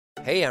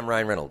Hey, I'm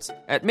Ryan Reynolds.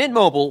 At Mint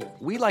Mobile,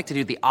 we like to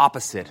do the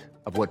opposite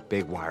of what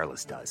Big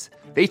Wireless does.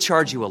 They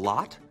charge you a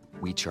lot,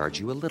 we charge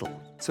you a little.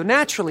 So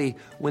naturally,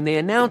 when they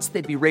announced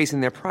they'd be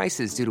raising their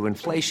prices due to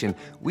inflation,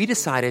 we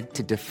decided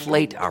to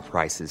deflate our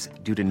prices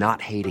due to not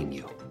hating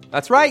you.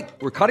 That's right.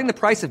 We're cutting the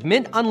price of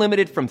Mint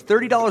Unlimited from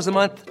 $30 a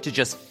month to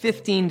just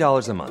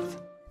 $15 a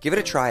month. Give it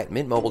a try at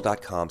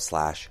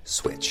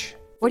mintmobile.com/switch.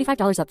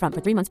 $45 up front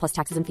for 3 months plus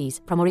taxes and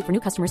fees. Promo rate for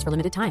new customers for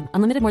limited time.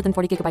 Unlimited more than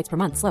 40 gigabytes per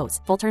month. Slows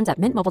full terms at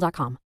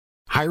mintmobile.com.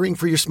 Hiring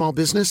for your small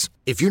business?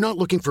 If you're not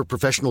looking for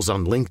professionals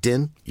on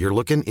LinkedIn, you're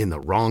looking in the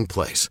wrong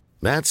place.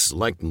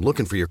 That's like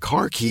looking for your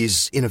car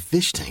keys in a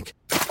fish tank.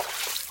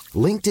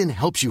 LinkedIn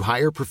helps you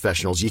hire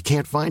professionals you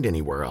can't find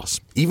anywhere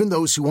else, even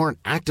those who aren't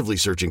actively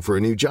searching for a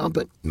new job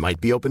but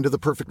might be open to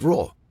the perfect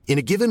role. In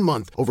a given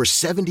month, over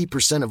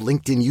 70% of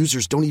LinkedIn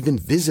users don't even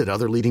visit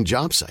other leading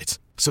job sites.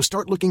 So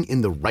start looking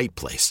in the right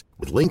place.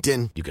 With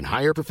LinkedIn, you can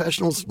hire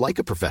professionals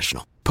like a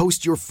professional.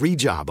 Post your free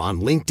job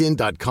on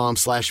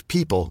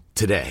linkedin.com/people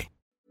today.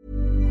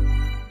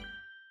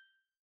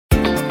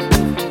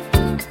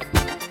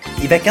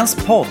 I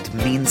veckans podd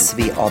minns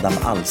vi Adam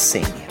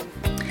Alsing.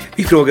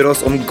 Vi frågar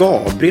oss om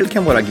Gabriel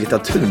kan vara Greta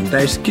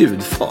Thunbergs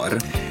gudfar.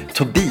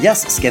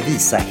 Tobias ska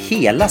visa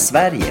hela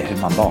Sverige hur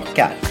man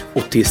bakar.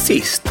 Och till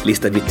sist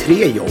listar vi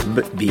 3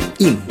 jobb vi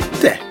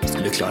inte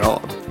skulle klara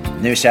av.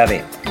 Nu kör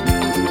vi!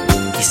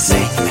 I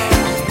säng med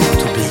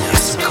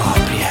Tobias och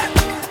Gabriel.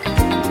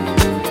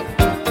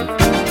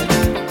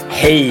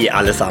 Hej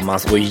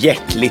allesammans och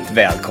hjärtligt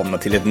välkomna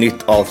till ett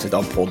nytt avsnitt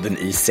av podden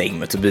I säng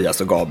med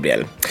Tobias och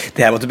Gabriel.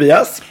 Det här var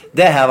Tobias.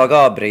 Det här var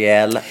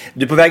Gabriel.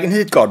 Du, på vägen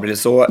hit Gabriel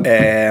så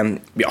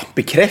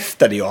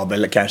bekräftade jag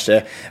väl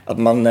kanske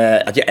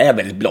att jag är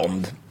väldigt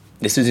blond.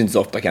 Det syns inte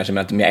så ofta kanske,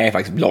 men jag är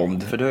faktiskt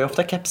blond. För du har ju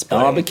ofta keps på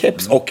dig. Ja, med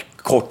keps och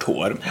kort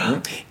hår.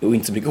 Och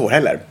inte så mycket hår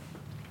heller.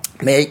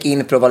 Men jag gick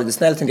in för att vara lite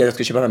snäll, tänkte jag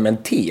skulle köpa med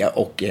en te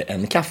och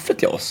en kaffe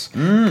till oss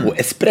på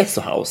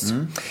Espresso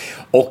House.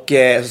 Och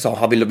så sa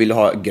han, vill du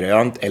ha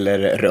grönt eller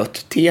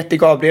rött te till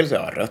Gabriel? Så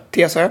jag, rött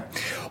te, sa jag.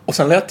 Och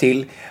sen lade jag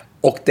till,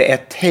 och det är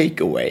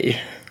takeaway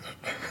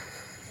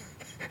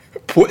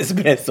på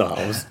Espresso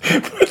House.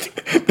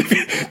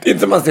 Det är inte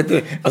som man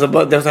sätter, alltså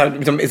det var så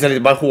här,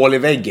 liksom, bara hål i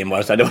väggen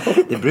bara så här,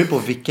 det beror på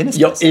vilken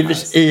Espresso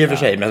House. Ja, i och för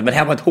sig, men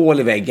här var ett hål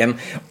i väggen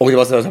och det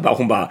var så här,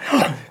 hon bara,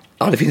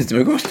 ja, det finns inte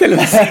mycket att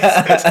ställa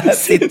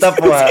sitta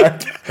på här.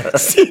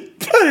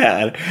 Sitta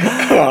här.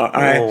 Ja,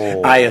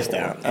 nej, just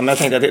det. Men jag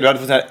tänkte att du hade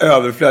fått sån här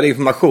överflödig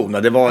information.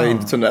 Det var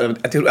inte så,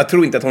 jag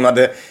tror inte att hon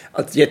hade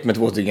gett mig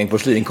 2 stycken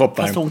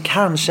porslinkoppar. Fast hon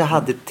kanske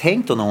hade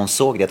tänkt då när hon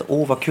såg det att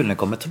vad kul, nu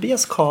kommer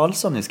Tobias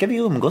Karlsson, nu ska vi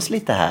umgås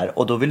lite här.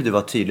 Och då ville du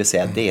vara tydlig och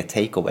säga att det är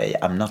takeaway,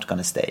 I'm not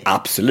gonna stay.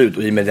 Absolut,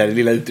 och i och med det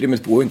lilla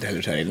utrymmet bor ju inte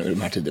heller så här i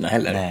de här tiderna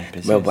heller. Nej,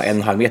 precis. Det var bara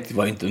 1,5 meter,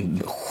 var inte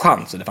en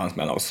chans att det fanns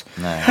mellan oss.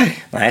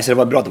 Nej, så det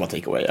var bra att det var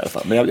takeaway i alla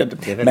fall.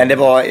 Men det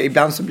var,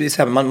 ibland så blir det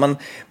så här,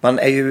 man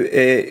är ju,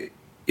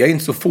 jag är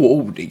inte så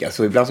fåordig,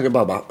 alltså ibland så kan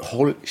jag bara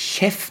håll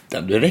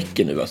käften, det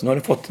räcker nu, alltså nu har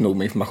du fått nog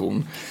med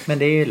information. Men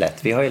det är ju lätt,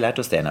 vi har ju lärt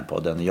oss det i den här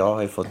podden. Jag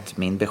har ju fått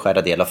min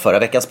beskärda del av förra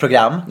veckans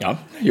program. Ja,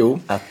 jo.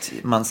 Att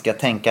man ska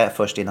tänka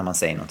först innan man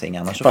säger någonting,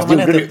 annars så fast får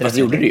man gjorde du, fast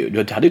gjorde du ju,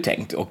 du hade ju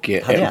tänkt och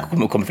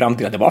kom fram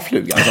till att det var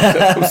flugan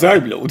som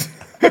sög blod.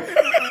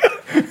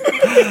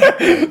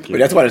 Och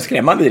jag tror det var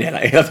skrämmande i det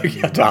hela. Jag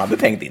tycker att du hade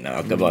tänkt innan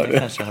att det var... Jag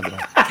kanske hade det.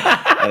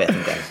 Jag vet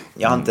inte.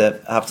 Jag har inte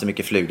haft så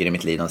mycket flugor i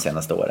mitt liv de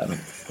senaste åren.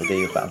 Och det är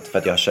ju skönt, för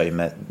att jag kör ju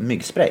med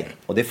myggspray.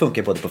 Och det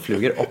funkar både på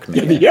flugor och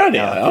myggor. Ja, det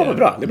gör det. Ja, vad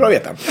bra. Det är bra att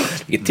veta.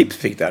 Vilket tips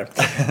fick där.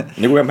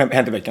 Nu går jag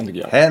Hänt i veckan, tycker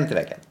jag. Hänt i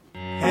veckan.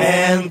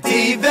 Hänt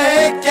i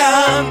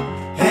veckan.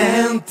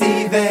 Hänt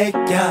i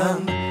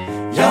veckan.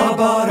 Jag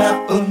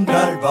bara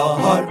undrar, vad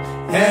har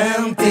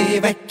hänt i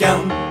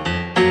veckan?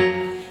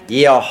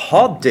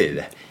 Jaha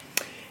du.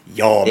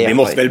 Ja, vi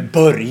måste väl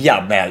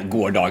börja med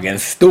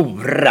gårdagens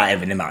stora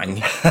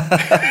evenemang.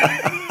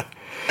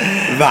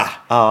 Va?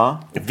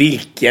 Ja.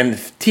 Vilken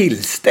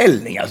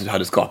tillställning alltså du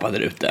hade skapat där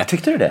ute.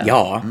 Tyckte du det?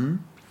 Ja.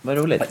 Vad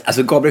roligt.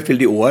 Alltså Gabriel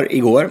fyllde år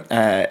igår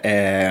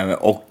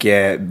och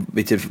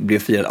vi blev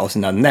firad av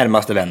sina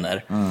närmaste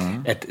vänner.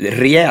 Ett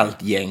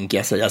rejält gäng, kan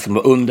jag säga, som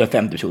var under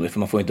 50 personer, för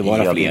man får inte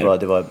vara fler.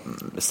 Det var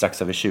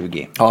strax över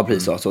 20. Ja,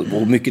 precis. Så,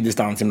 och mycket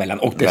distans emellan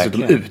och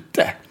dessutom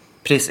ute.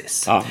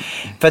 Precis. Ja.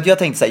 För att jag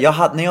tänkte så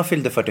här, när jag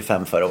fyllde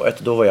 45 förra året,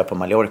 då var jag på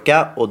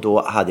Mallorca och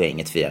då hade jag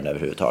inget firande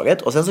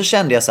överhuvudtaget. Och sen så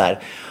kände jag så här,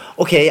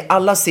 okej,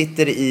 alla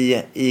sitter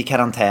i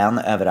karantän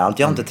överallt.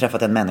 Jag har inte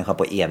träffat en människa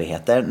på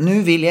evigheter.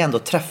 Nu vill jag ändå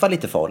träffa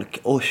lite folk.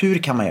 Och hur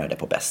kan man göra det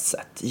på bäst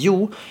sätt?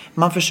 Jo,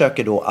 man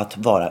försöker då att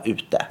vara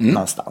ute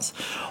någonstans.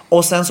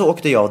 Och sen så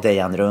åkte jag och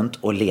Dejan runt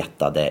och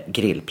letade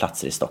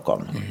grillplatser i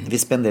Stockholm. Vi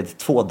spenderade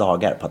 2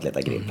 dagar på att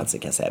leta grillplatser,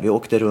 kan jag säga. Vi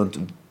åkte runt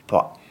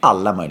på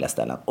alla möjliga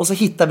ställen. Och så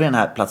hittade vi den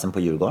här platsen på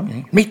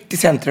Djurgården. Mitt i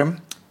centrum.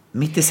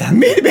 Mitt i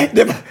sändning.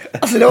 Det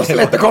var så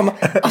lätt att komma.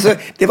 Alltså,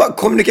 det var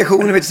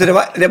kommunikationen, vet du, så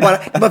det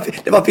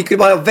var fick vi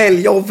bara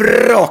välja och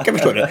vraka,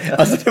 förstår du?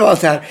 Alltså, det var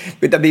så här,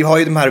 vi har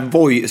ju de här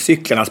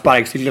Voi-cyklarna,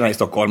 sparkcyklarna i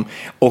Stockholm,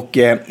 och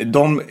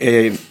de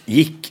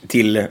gick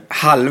till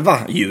halva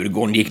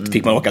Djurgården,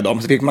 fick man åka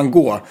dem, så fick man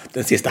gå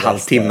den sista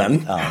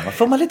halvtimmen. Ja, då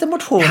får man lite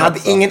motion. Jag hade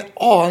ingen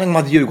aning om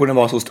att Djurgården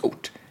var så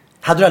stort.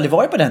 Hade du aldrig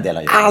varit på den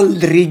delen?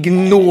 Aldrig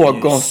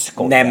någon.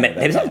 Nej, men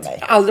är det sant?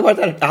 Jag har aldrig varit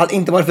där. Jag hade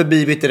inte varit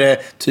förbi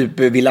typ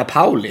Villa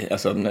Pauli.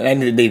 Alltså, nej,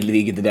 det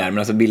ligger inte där, men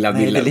alltså Villa.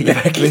 Nej, det ligger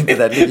verkligen inte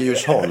där. Det ligger i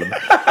Djursholm.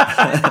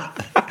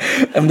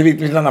 Men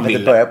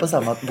det börjar på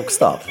samma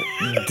bokstav.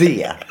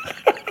 D.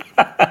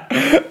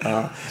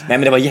 Ja. Nej,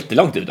 men det var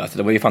jättelångt ut, alltså.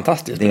 Det var ju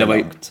fantastiskt.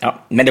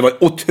 Men det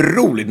var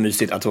otroligt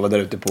mysigt att sova där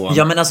ute på.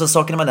 Ja, men alltså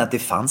saken var den att det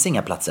fanns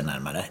inga platser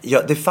närmare.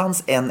 Ja, det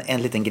fanns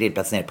en liten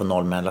grillplats nere på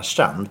Norrmälla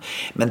strand,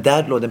 men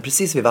där låg den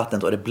precis vid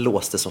vattnet och det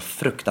blåste så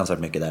fruktansvärt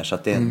mycket där, så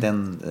att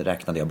den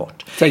räknade jag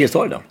bort. Sergels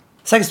torg då?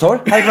 Sergels torg,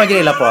 här kan man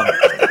grilla på.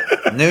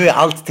 Nu är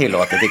allt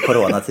tillåtet i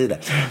coronatider.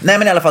 Nej,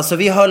 men i alla fall, så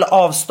vi höll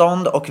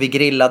avstånd och vi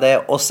grillade,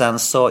 och sen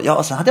så,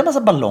 och sen hade jag en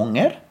massa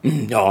ballonger.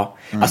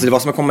 Alltså det var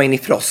som att komma in i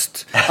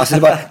Frost. Alltså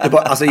det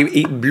var alltså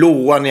i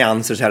blåa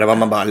nyanser så här, var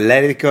man bara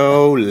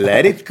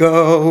let it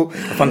go.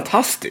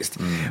 Fantastiskt.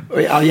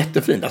 Ja,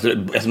 jättefint.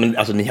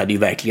 Alltså ni hade ju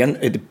verkligen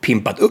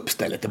pimpat upp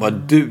stället. Det var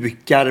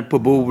dukar på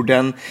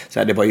borden, så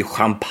här, det var ju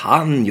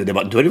champagne, och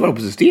du hade varit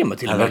på Systemet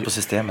till. Jag var på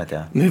Systemet,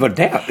 ja. Men hur var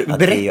det?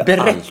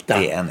 Berätta.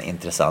 Det är en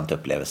intressant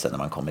upplevelse när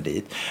man kommer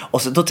dit.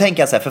 Och så, då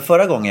tänker jag så här, för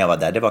förra gången jag var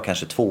där, det var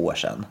kanske 2 år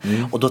sedan.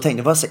 Och då tänkte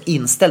jag, var så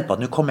inställd på att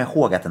nu kommer jag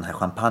ihåg att den här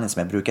champagne som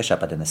jag brukar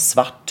köpa, den är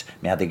svart,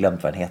 men jag hade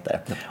glömt vad den heter.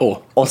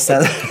 Och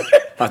sen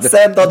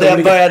då när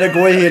jag började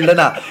gå i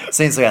hyllorna,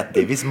 så insåg jag att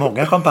det finns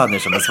många champagner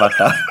som är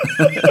svarta.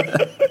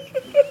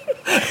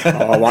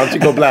 Once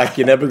you go black,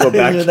 you never go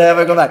back. You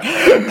never go back.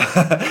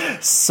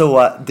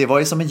 Så det var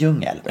ju som en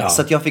djungel.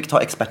 Så att jag fick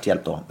ta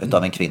experthjälp då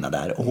utav en kvinna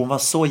där, och hon var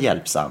så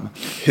hjälpsam.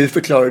 Hur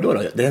förklarar du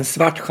då? Det är en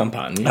svart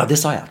champagne. Ja, det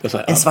sa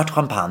jag. En svart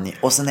champagne,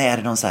 och sen är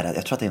det någon så här,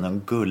 jag tror att det är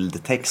någon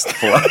guldtext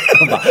på.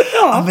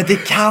 Ja, men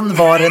det kan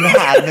vara den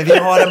här, men vi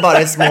har den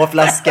bara i små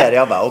flaskor.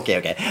 Jag bara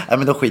okej. Ja,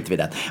 men då skiter vi i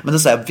den. Men då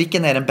sa jag,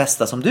 vilken är den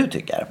bästa som du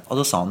tycker? Och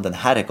då sa hon, den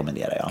här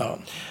rekommenderar jag. Ja.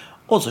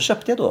 Och så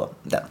köpte jag då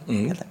den,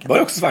 helt enkelt. Var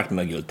det också svart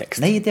med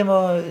guldtext? Nej, det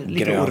var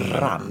lite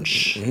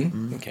orange.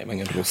 Okej, men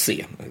ingen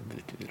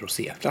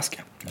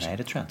roséflaska. Nej,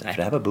 det tror jag inte. För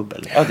det här var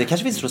bubbel. Ja, det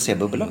kanske finns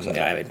rosébubbel också.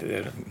 Ja, jag vet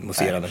inte.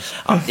 Mousserande.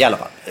 Ja, i alla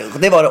fall.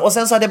 Det var det. Och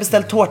sen så hade jag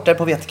beställt tårtor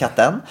på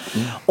Vetkatten.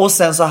 Och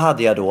sen så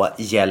hade jag då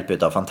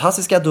hjälp av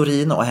fantastiska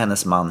Doreen och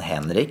hennes man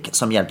Henrik,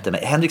 som hjälpte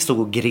mig. Henrik stod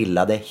och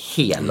grillade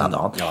hela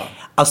dagen. Ja.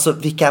 Alltså,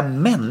 vilka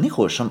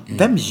människor som...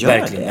 Vem gör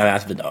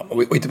verkligen.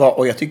 det? Ja,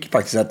 och jag tycker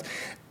faktiskt att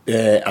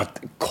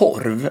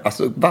korv,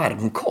 alltså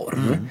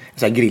varmkorv,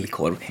 så här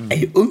grillkorv, är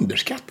ju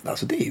underskattat.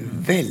 Alltså det är ju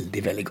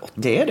väldigt, väldigt gott.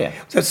 Det är det.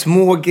 Så här,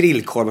 små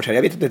grillkorvar,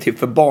 jag vet att det är typ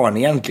för barn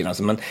egentligen,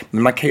 alltså, men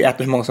man kan ju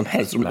äta hur många som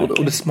helst,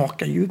 och det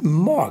smakar ju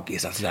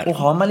magiskt. Alltså, där. Och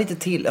har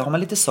man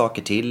lite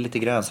saker till, lite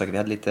grönsaker, vi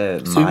hade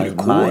lite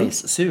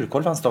majs.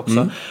 Surkål fanns det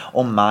också,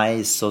 och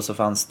majs, och så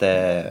fanns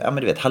det, ja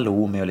men du vet,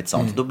 halloumi och lite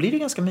sånt. Då blir det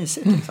ganska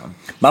mysigt liksom.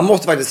 Man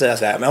måste faktiskt säga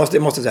så här,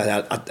 jag måste säga så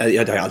här, att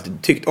jag har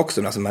alltid tyckt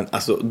också,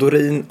 alltså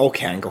Doreen och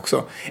Hank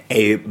också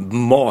är ju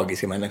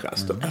magiska människor.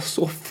 Alltså, de är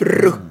så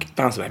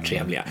fruktansvärt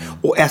trevliga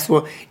och är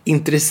så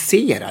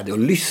intresserade och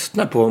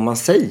lyssnar på vad man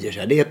säger. Så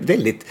det är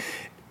väldigt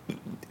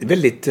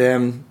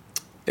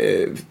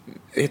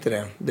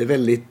det är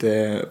väldigt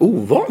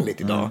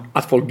ovanligt idag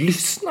att folk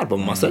lyssnar på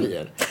vad man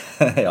säger.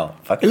 Ja,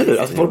 faktiskt. Eller hur?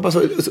 Alltså, folk bara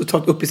så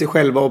tar upp i sig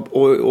själva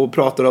och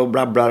pratar och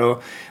blabblar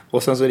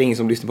och sen så är det ingen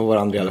som lyssnar på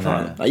varandra i alla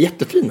fall. Ja,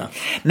 jättefina.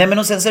 Nej, men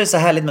och sen så är det så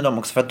härligt med dem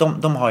också, för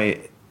att de har ju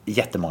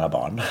jättemånga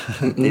barn.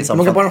 Det är som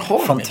många barn har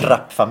från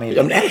trappfamilj.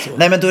 Ja, men är det så?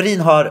 Nej, men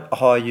Doreen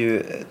har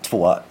ju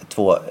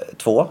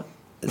två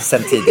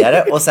sen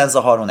tidigare, och sen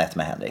så har hon ett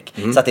med Henrik.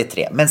 Så att det är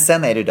 3. Men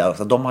sen är det ju där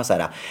också, de har så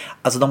här,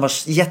 alltså de har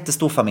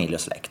jättestor familj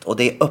och släkt, och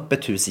det är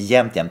öppet hus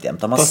jämt.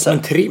 De har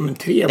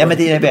tre. Ja, men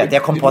det jag vet,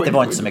 jag kom på att det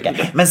var inte så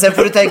mycket. Men sen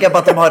får du tänka på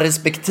att de har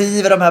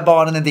respektive de här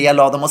barnen, en del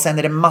av dem, och sen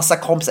är det massa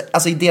kompisar.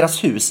 Alltså i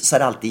deras hus så är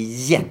det alltid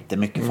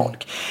jättemycket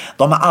folk.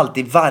 De har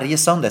alltid, varje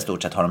söndag i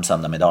stort sett har de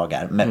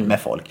söndagmiddagar med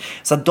folk.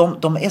 Så att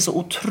de är så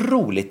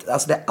otroligt,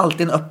 alltså det är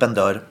alltid en öppen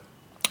dörr.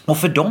 Och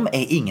för dem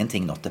är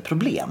ingenting något ett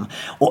problem.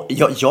 Och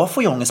jag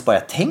får ju ångest bara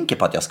jag tänker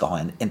på att jag ska ha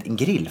en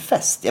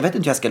grillfest. Jag vet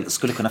inte hur jag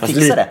skulle kunna fixa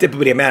lite det. Lite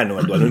problem är nog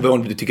ändå.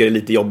 Du tycker det är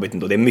lite jobbigt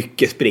ändå. Det är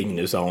mycket spring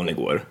nu, sa hon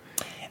igår.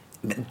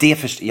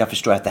 Jag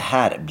förstår att det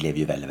här blev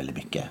ju väldigt, väldigt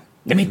mycket.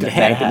 Nej, men inte det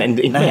här.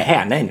 Inte det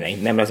här. Nej.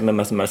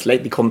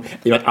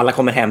 Men alla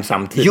kommer hem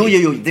samtidigt.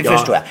 Jo, det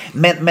förstår jag.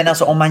 Men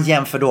alltså om man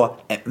jämför då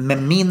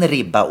med min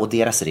ribba och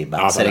deras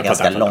ribba, så är det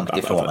ganska långt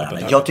ifrån varandra.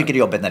 Jag tycker det är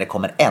jobbigt när det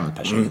kommer en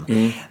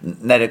person.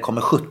 När det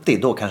kommer 70,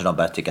 då kanske de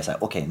börjar tycka så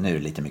här, okej, nu är det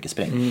lite mycket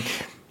spring.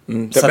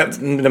 Så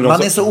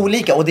man är så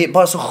olika, och det är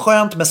bara så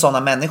skönt med sådana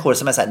människor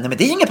som är så här, nej men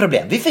det är inga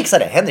problem, vi fixar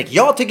det. Henrik,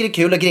 jag tycker det är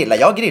kul att grilla,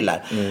 jag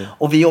grillar.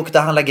 Och vi åkte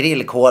och handlade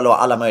grillkål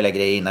och alla möjliga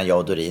grejer innan jag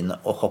och Doreen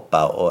och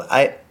shoppa, och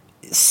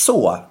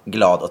så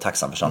glad och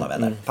tacksam för sådana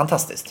vänner.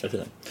 Fantastiskt.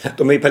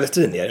 De är ju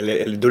palestinier,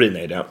 eller doriner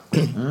är det.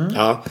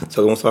 Ja,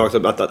 så de sa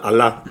också att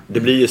alla, det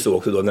blir ju så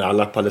också då när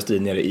alla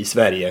palestinier i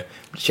Sverige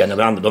känner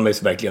varandra, de är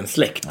så verkligen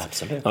släkt.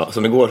 Absolut. Ja,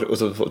 som igår, och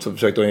så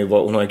försökte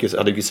hon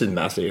hade en kusin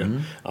med sig ju.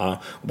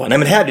 Ja, och bara, nej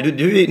men här,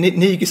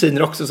 ni är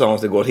kusiner också, sa hon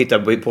så igår.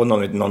 Hittade på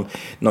någon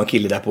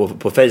kille där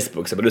på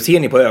Facebook. Så bara, då ser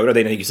ni på ögonen, det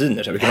är ni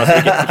kusiner. Så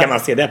kan man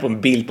se det på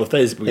en bild på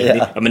Facebook.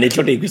 Ja, men det är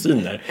klart det är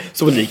kusiner.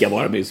 Så lika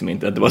var det som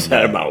inte. Det var så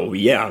här,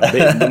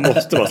 bara, det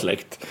måste vara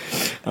släkt.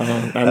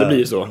 Men det blir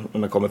ju så när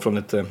man kommer från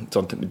ett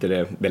sånt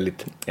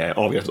väldigt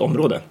avgränsat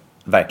område.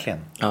 Verkligen.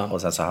 Ja.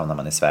 Och sen så hamnar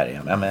man i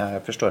Sverige. Ja, men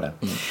jag förstår det.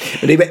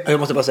 Men jag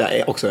måste bara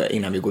säga också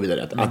innan vi går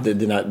vidare att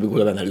dina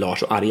goda vänner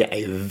Lars och Arja är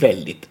ju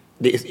väldigt...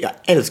 jag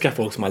älskar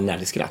folk som har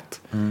nervigt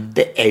skratt.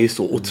 Det är ju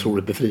så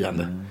otroligt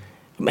befriande.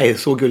 De är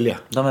så gulliga.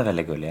 De är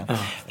väldigt gulliga.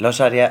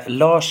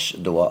 Lars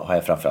då har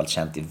jag framförallt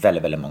känt i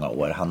väldigt, väldigt många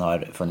år. Han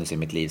har funnits i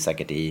mitt liv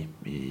säkert i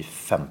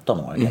 15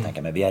 år kan jag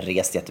tänka mig. Vi har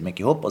rest jättemycket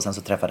ihop och sen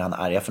så träffade han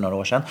Arja för några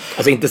år sedan.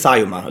 Alltså inte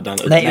Sayoma?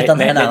 Nej,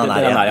 utan en annan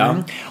Arja.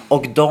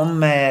 Och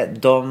de är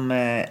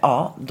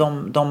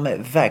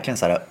verkligen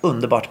så här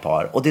underbart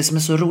par. Och det som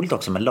är så roligt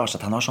också med Lars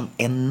att han har sån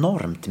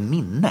enormt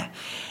minne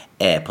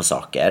på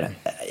saker.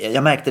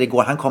 Jag märkte det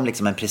igår, han kom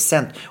liksom en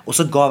present och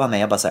så gav han mig,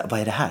 jag bara så här, vad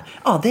är det här?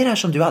 Ja, det är det här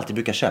som du alltid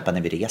brukar köpa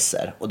när vi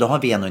reser. Och då har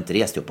vi ändå inte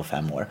rest ihop på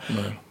 5 år.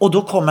 Och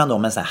då kommer han då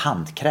med en sån här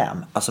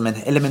handkräm, alltså med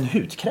en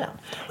hudkräm.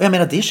 Och jag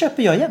menar, det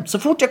köper jag jämt. Så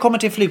fort jag kommer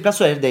till en flygplats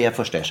så är det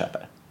första jag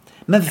köper.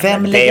 Men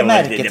vem lägger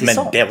märke till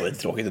sånt? Men det var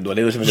lite tråkigt ändå.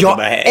 Det var som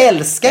jag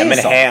älskar ju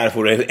sånt. Men här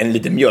får du en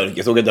liten mjölk.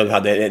 Jag såg att du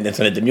hade en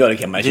sån liten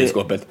mjölk hemma i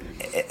kylskåpet.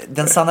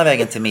 Den sanna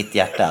vägen till mitt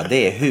hjärta,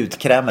 det är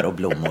hudkrämer och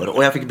blommor.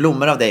 Och jag fick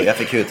blommor av dig och jag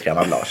fick hudkräm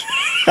av Lars.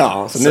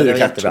 Ja, så nu är det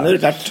klart. Nu är det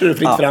klart. Så är det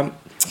fritt fram.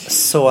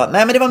 Så,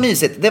 nej men det var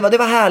mysigt. Det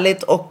var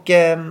härligt och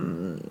det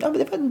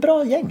var en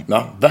bra gäng.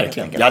 Ja,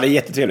 verkligen. Ja, det är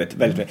jättetrevligt.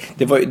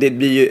 Det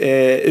blir ju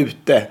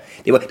ute.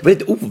 Det var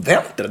lite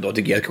oväntat då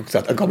tycker jag också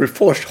att Gabriel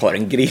Fors har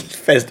en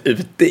grillfest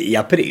ute i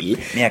april.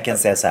 Men jag kan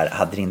säga så här,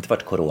 hade det inte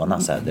varit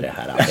corona så hade det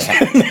här aldrig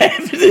hänt. Nej,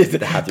 precis.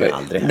 Det hade ju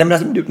aldrig hänt. Nej,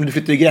 men du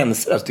flyttar ju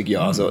gränser alltså, tycker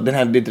jag. Alltså,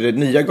 det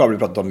nya Gabriel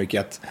pratar om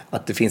mycket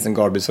att det finns en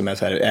Gabriel som är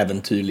så här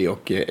äventyrlig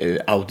och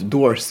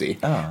outdoorsy.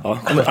 Ja,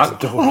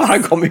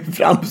 han kommer ju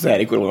fram så här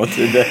i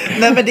coronatider.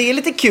 Nej, men det är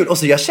lite kul. Och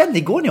så jag kände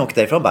igår när jag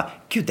åkte därifrån bara,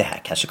 gud det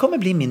här kanske kommer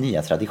bli min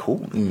nya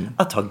tradition.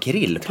 Att ha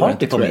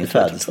grillparty på min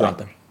födelsedag.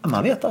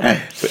 Man vet aldrig.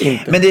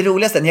 Men det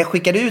roligaste, när jag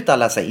skickade ut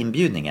alla så här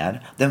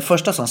inbjudningar, den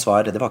första som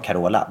svarade, det var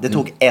Carola. Det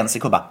tog en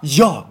sekund bara,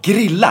 ja,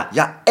 grilla!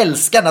 Jag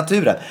älskar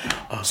naturen!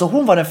 Så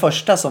hon var den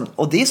första som,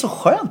 och det är så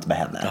skönt med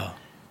henne.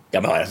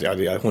 Ja, men alltså,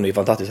 hon är ju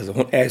fantastisk. Alltså,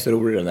 hon är så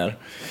rolig den där.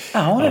 Ja,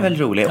 hon är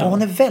väldigt rolig. Och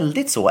hon är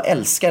väldigt så,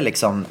 älskar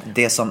liksom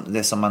det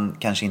som man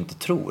kanske inte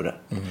tror.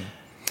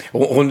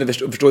 Hon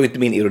förstår ju inte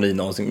min ironi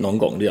någon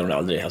gång. Det gör hon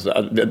aldrig. Alltså,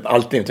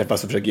 alltid när jag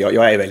träffas så försöker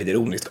jag är väldigt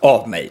ironisk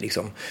av mig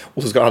liksom.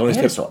 Och så ska hon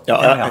är det så?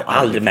 Ja, jag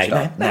aldrig märkt.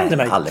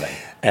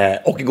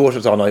 Nej. Och igår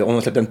så sa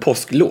hon släppte en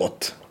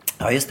påsklåt.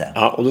 Ja, just det.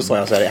 Ja, och då sa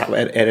jag så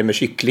här, är det med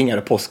kycklingar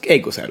och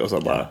påskägg och så här? Och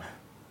så bara,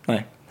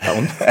 nej.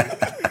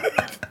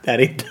 Det är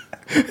inte.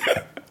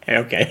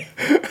 Okej.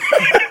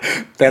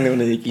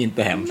 Den gick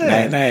inte hem.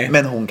 Nej.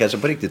 Men hon kanske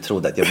på riktigt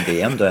trodde att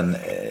det är ändå en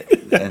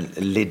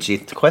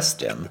legit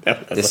question. Ja,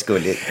 alltså, det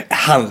skulle...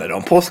 handlar det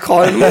om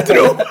påskharen man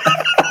tror?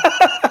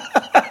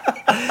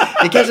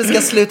 Vi kanske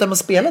ska sluta med att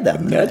spela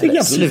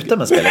den. Sluta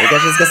med att spela. Vi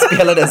kanske ska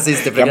spela den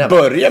sist i programmet.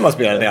 Börja med att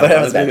spela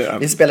den.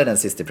 Vi spelar den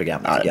sist i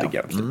programmet. Ja, det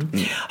tycker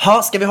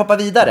jag. Ska vi hoppa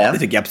vidare? Det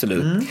tycker jag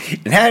absolut.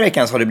 Den här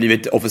veckan så har det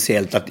blivit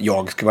officiellt att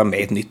jag ska vara med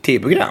i ett nytt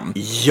tv-program.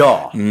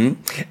 Ja.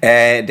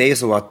 Det är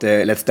så att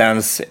Let's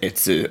Dance,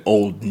 it's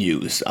old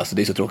news. Alltså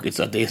det är så tråkigt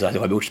så att det är så att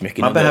jag har gjort så mycket.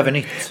 Man behöver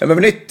nytt. Jag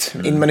behöver nytt.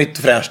 In med nytt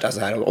och fräscht.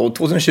 Alltså här. Och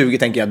 2020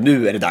 tänker jag att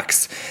nu är det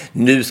dags.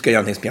 Nu ska jag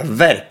göra någonting som jag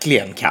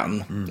verkligen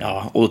kan.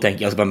 Ja, och då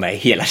tänker jag ska vara med i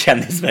hela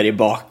Kändis-Sverige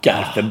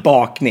bakar för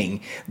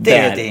bakning.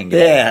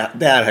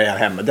 Där har jag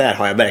hemma. Där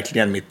har jag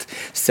verkligen mitt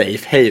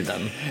safe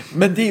haven.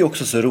 Men det är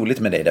också så roligt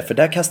med dig där, för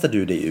där kastar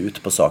du dig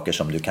ut på saker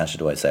som du kanske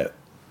då är så här,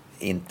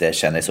 inte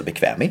känner dig så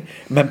bekväm i.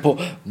 Men på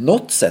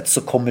något sätt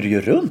så kommer du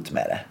ju runt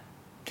med det.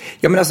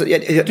 Ja, men alltså,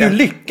 du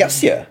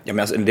lyckas ju. Ja, men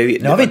alltså, nu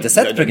har vi inte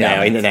sett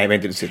programmet. Nej,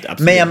 inte sett, absolut.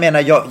 Men jag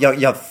menar,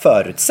 jag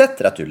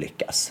förutsätter att du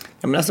lyckas.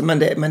 Ja, men alltså, men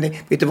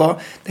vet du vad?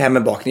 Det här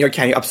med bakning, jag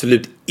kan ju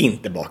absolut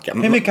inte baka.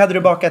 Hur mycket hade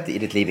du bakat i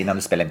ditt liv innan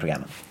du spelade in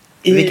programmet?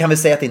 Vi kan väl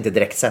säga att det inte är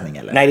direktsändning,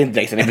 eller? Nej, det är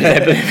inte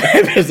direktsändning.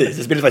 Precis,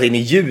 det spelades faktiskt in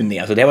i juni.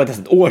 Alltså, det var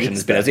nästan ett år sedan det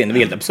spelades in. Det var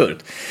helt absurt.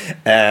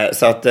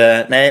 Så att,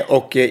 nej,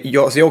 och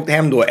jag åkte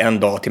hem då en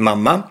dag till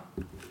mamma.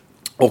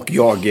 Och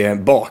jag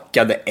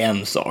bakade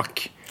en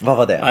sak. Vad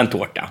var det? En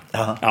tårta.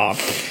 Ja.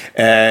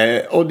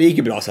 Och det gick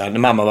ju bra så här när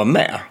mamma var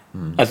med.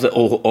 Alltså,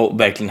 och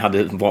verkligen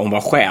hon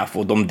var chef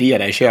och de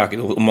där i köket.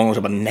 Och många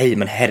sa bara, nej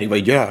men herregud, vad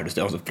gör du?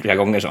 Så flera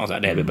gånger sa hon så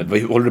här,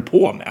 vad håller du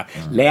på med?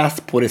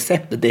 Läs på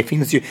receptet.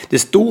 Det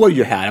står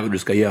ju här vad du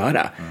ska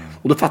göra.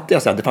 Och då fattade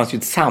jag så här, det fanns ju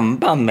ett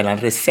samband mellan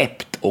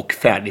recept och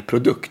färdig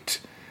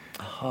produkt.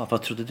 Jaha,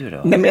 vad trodde du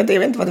då? Nej, men jag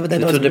vet inte vad det var.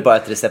 Du trodde bara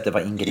att receptet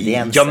var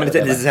ingredienser. Ja, men det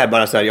är så här,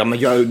 bara så här, ja,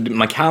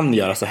 man kan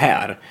göra så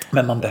här.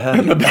 Men man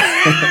behöver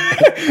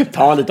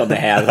ta lite av det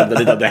här,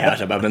 lite av det här.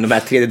 Så bara, men de här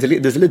 3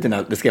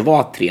 deciliterna, det ska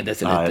vara 3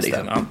 deciliter.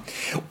 Liksom, ja.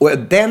 Och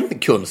den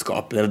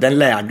kunskapen, den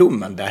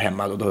lärdomen där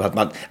hemma, då,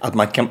 att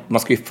man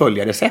ska ju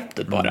följa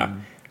receptet bara.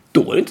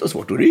 Då är det inte så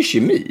svårt, då är det ju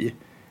kemi.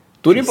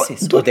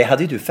 Och det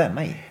hade ju du 5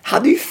 i.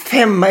 Hade ju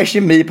 5 i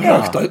kemi på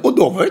högstadiet och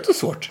då var det inte så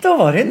svårt. Då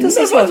var det inte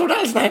så svårt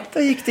alls, nej. Då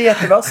gick det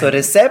jättebra. Så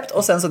recept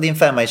och sen så din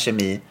 5 i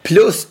kemi.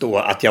 Plus då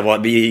att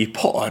vi är ju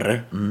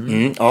par.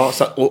 Ja,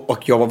 så, och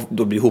jag var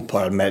då blev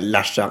ihopparad med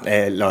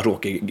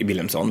Lars-Åke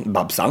Wilhelmsson,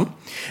 Babsan.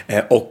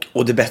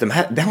 Och det bästa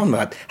med det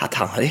var att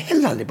han hade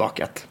heller aldrig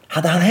bakat.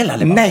 Hade han heller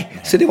aldrig bakat? Nej,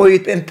 så det var ju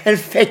en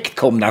perfekt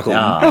kombination.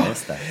 Ja,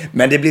 just det.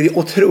 Men det blev ju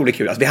otroligt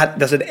kul.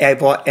 Alltså,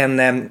 det var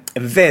en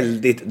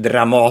väldigt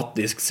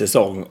dramatisk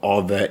säsong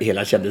av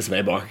hela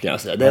Kändis-Sverige bakar.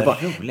 Alltså.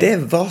 Det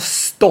var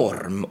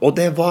storm och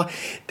det var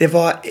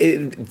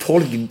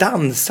folk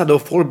dansade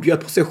och folk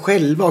bjöd på sig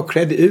själva och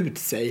klädde ut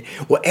sig.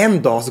 Och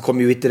en dag så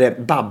kom ju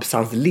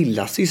Babsans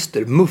lilla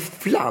syster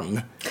Mufflan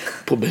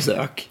på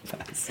besök.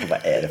 Så vad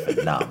är det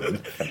för namn?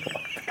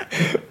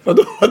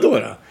 Vadå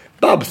då?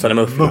 Babsan är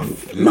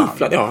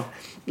Mufflan, ja.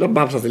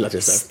 Babsans lilla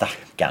syster.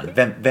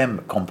 Stackarn. Vem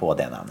kom på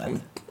det namnet?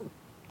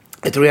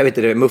 Jag tror jag vet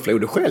det Muffla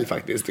gjorde själv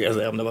faktiskt, ska jag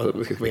säga, om det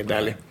var, ska vara helt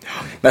ärlig.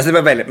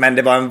 Men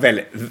det var en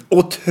väldigt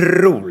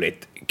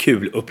otroligt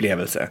kul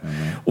upplevelse.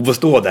 Och få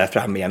stå där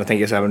framme igen och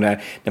tänka så här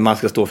när man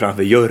ska stå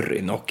framför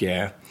juryn och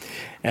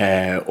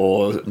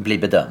bli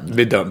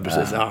bedömd.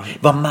 Precis. Ja.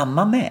 Var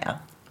mamma med?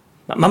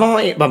 Mamma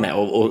var med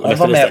och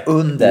var med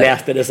under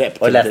läste recept.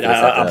 Och läste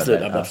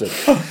recept. Absolut.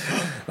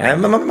 Nej,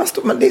 men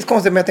det är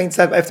konstigt, men jag tänkte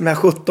så här, efter de här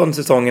 17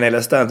 säsongerna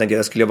eller stöd tänkte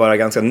jag skulle vara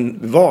ganska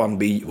van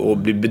och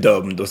bli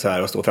bedömd och så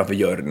här och stå framför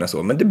juryn och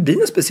så. Men det blir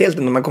något speciellt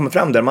när man kommer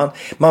fram där.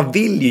 Man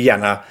vill ju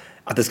gärna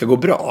att det ska gå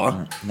bra.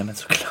 Nej, men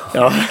såklart.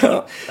 Ja.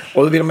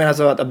 Och då vill de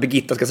alltså att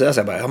Birgitta ska säga så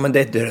här bara, ja men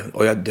det är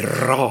och jag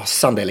är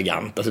rasande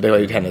elegant. Alltså det var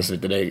ju hennes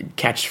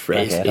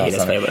catchphrase i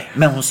hela Sverige.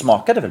 Men hon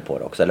smakade väl på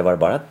det också, eller var det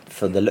bara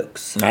för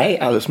deluxe? Nej,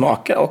 alltså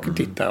smaka och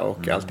titta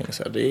och allting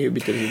så. Det är ju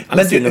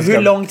men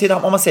hur lång tid,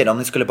 om man säger det, om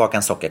ni skulle baka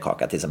en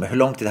sockerkaka till exempel, hur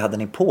lång tid hade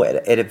ni på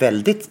er? Är det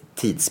väldigt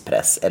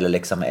tidspress eller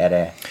liksom är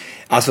det?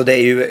 Alltså det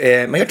är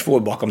ju, man gör 2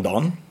 bak om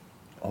dagen.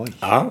 Oj.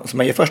 Ja, så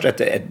man gör först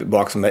ett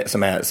bak som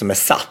är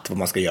satt vad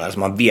man ska göra, så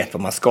man vet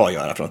vad man ska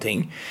göra för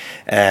någonting.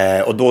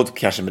 Och då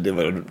kanske det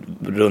var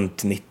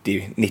runt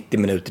 90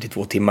 minuter till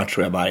 2 timmar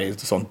tror jag varje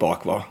sånt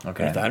bak var.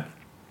 Okay.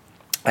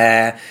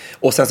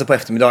 Och sen så på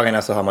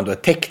eftermiddagarna så har man då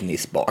ett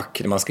tekniskt bak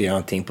där man ska göra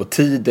någonting på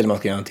tid, eller man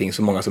ska göra någonting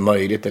så många som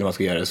möjligt, eller man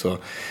ska göra det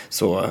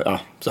så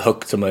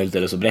högt som möjligt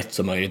eller så brett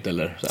som möjligt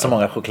eller så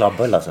många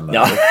chokladbullar som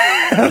möjligt. Ja.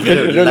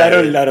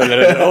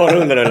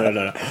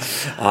 Rulla.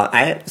 Ja,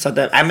 nej, så att,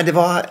 nej, men det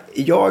var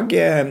jag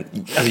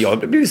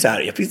blev så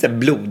här, jag fick så här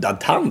blodad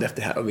tand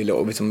efter det här och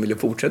ville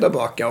fortsätta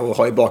baka och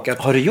har ju bakat.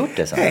 Har du gjort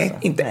det så? Nej,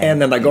 inte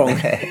en enda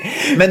gång.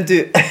 Men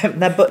du,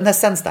 när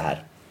sänds det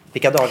här?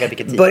 Vilka dagar,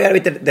 vilken tid? Börjar vi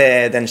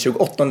den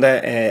 28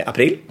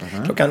 april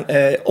klockan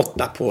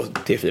 8 på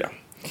TV4.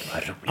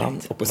 Vad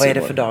roligt. Ja, vad är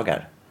det för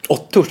dagar?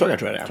 Torsdagar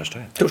tror jag det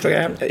är.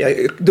 Torsdagar. Jag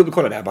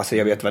dubbelkollar det här bara så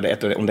jag vet vad det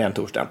är, om det är en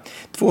torsdag.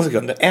 2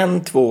 sekunder.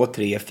 1, 2,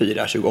 3,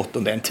 4, 28.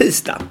 Det är en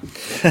tisdag.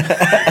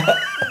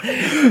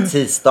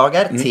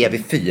 Tisdagar,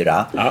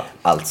 TV4. Ja,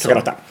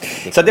 alltså.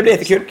 Så det blir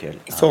jättekul.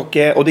 Så,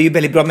 och det är ju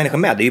väldigt bra människor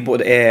med. Det är ju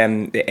både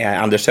det är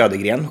Anders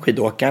Södergren,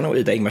 skidåkaren, och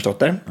Ida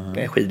Ingmarsdotter,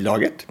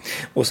 skidlaget.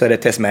 Och så är det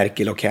Tess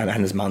Merkel och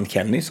hennes man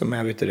Kenny som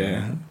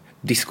är,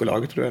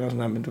 diskolaget tror jag.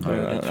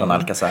 Från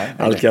Alcazar.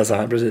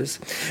 Alcazar, precis.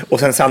 Och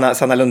sen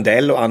Sanna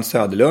Lundell och Ann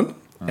Söderlund.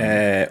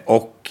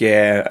 Och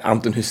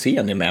Anton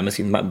Hussein är med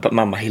sin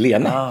mamma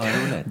Helena.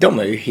 De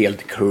är ju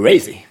helt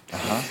crazy.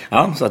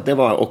 Ja, så att det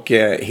var, och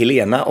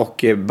Helena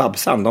och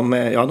Babsan,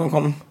 de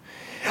kom.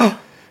 Ja,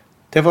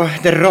 det var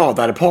det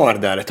radarpar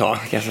där ett tag.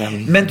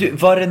 Men du,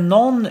 var det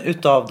någon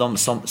utav dem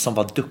som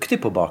var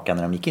duktig på att baka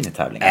när de gick in i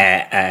tävlingen?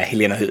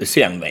 Helena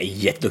Hussein var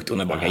jätteduktig,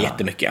 hon bakade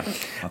jättemycket.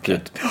 Okay.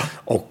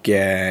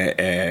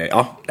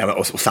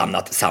 Och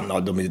Sanna,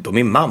 de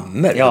är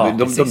mammor. Ja,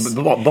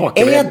 de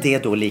bakar. Är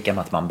det då lika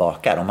med att man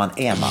bakar om man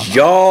är mamma?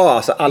 Ja,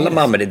 alltså alla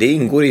mammor, det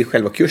ingår i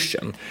själva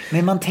kursen.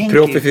 Men man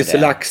tänker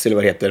Profylax eller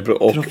vad det heter.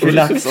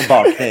 Profylax och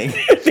bakning.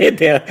 Det är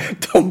det.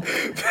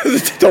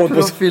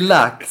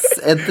 Profylax,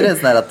 är inte det en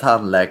sån här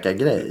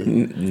tandläkargrej?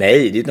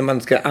 Nej, det är när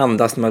man ska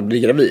andas när man blir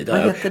gravid. Vad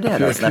heter det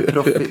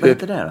då? Vad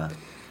heter det då?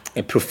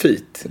 En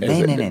profit.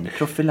 Nej.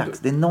 Profylax.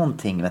 Det är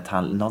någonting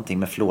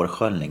med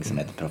fluorsköljning som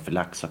heter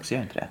profylax också,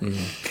 gör inte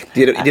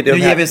det?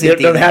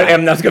 De här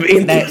ämnena ska vi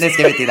inte. Nej, det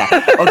ska vi inte där.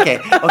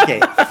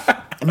 Okej.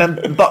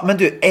 Men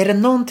du, är det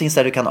någonting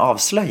så du kan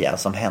avslöja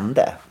som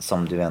hände?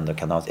 Som du ändå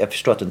kan avslöja? Jag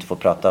förstår att du inte får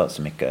prata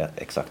så mycket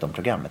exakt om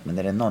programmet. Men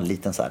är det någon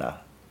liten så här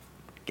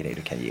grej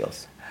du kan ge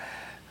oss?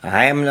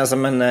 Nej, men alltså,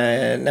 det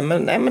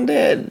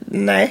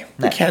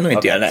kan jag nog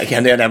inte göra.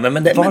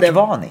 Vart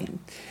var ni?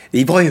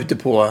 Vi var ute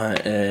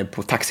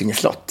på Taxinge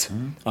slott.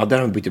 Ja, där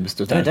har vi byggt upp ett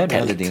stort tält. Där du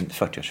hade din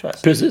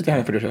 40-årsfest. Precis, det här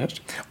är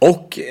 40-årsfest.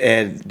 Och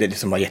det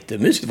som var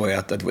jättemysigt var ju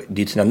att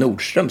det är Tina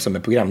Nordström som är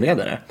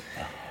programledare.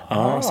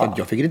 Ja, så att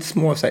jag fick lite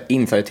små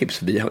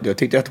insidertips. Jag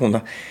tyckte att hon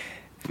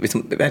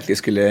liksom verkligen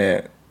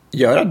skulle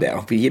göra det.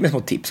 Hon fick ge mig små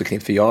tips och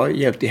knip, för jag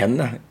hjälpte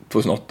henne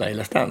 2008 i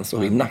Let's Dance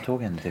och vinna. Jag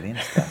tog henne till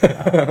vinsten.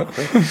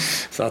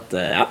 Så att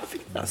jag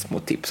fick små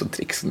tips och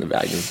tricks under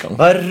vägen.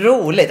 Vad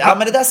roligt. Ja,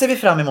 men det där ser vi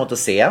fram emot att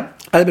se.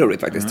 Ja, det blir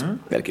roligt faktiskt.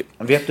 Väldigt kul.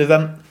 Vet du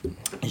vem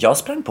jag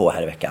sprang på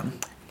här i veckan?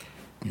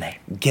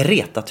 Nej.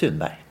 Greta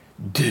Thunberg.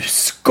 Du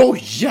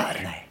skojar?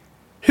 Nej.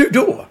 Hur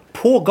då?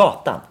 På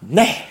gatan.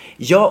 Nej.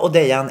 Jag och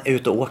Dejan är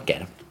ute och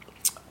åker.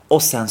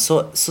 Och sen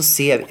så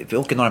ser vi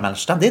åker Norra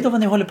Mälarstan. Det är då när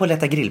ni håller på att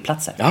leta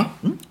grillplatser. Ja.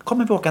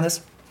 Kommer vi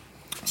åkandes.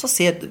 Så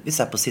ser vi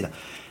så här på sidan.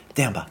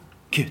 Dejan bara,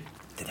 gud,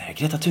 det där är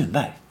Greta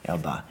Thunberg. Jag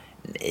bara,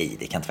 nej,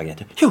 det kan inte vara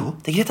Greta Thunberg. Jo,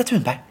 det är Greta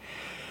Thunberg.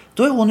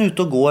 Då är hon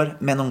ute och går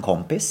med någon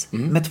kompis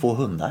med 2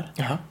 hundar.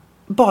 Jaha.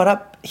 Bara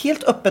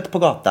helt öppet på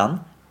gatan,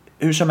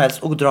 hur som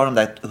helst, och drar de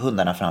där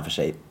hundarna framför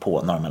sig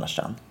på Norra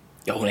Mälarstan.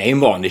 Ja, hon är ju en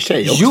vanlig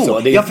tjej också.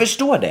 Jo, jag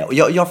förstår det. Och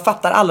jag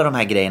fattar alla de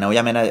här grejerna. Och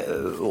jag menar,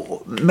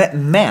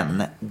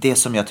 men det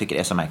som jag tycker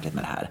är så märkligt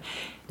med det här.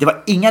 Det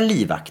var inga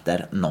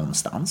livvakter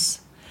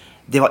någonstans.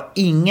 Det var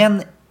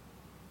ingen...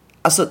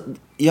 Alltså,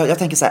 jag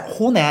tänker så här.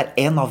 Hon är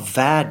en av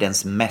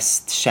världens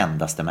mest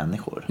kändaste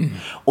människor.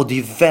 Och det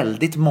är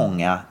väldigt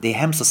många... Det är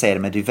hemskt att säga det,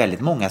 men det är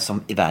väldigt många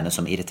i världen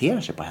som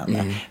irriterar sig på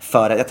henne.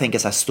 För att jag tänker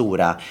så här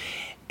stora...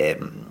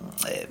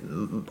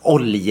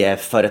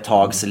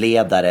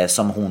 oljeföretagsledare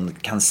som hon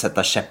kan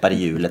sätta käppar i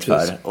hjulet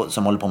för, och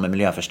som håller på med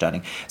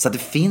miljöförstöring. Så att det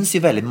finns ju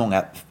väldigt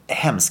många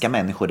hemska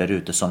människor där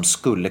ute som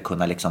skulle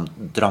kunna liksom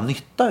dra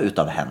nytta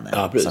utav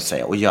henne, så att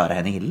säga, och göra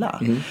henne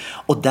illa.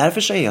 Och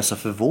därför så är jag så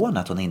förvånad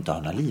att hon inte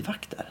har några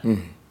livvakter. Ja.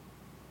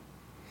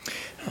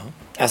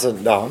 Alltså,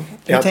 ja.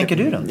 Hur tänker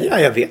du om det? Ja,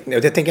 jag vet.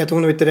 Jag tänker att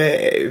hon vet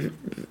det.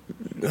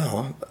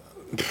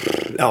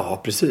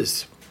 Ja,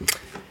 precis.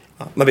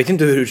 Man vet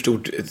inte hur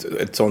stort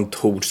ett sånt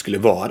hot skulle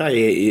vara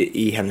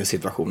i hennes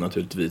situation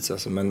naturligtvis.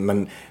 Alltså,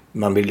 men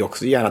man vill ju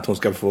också gärna att hon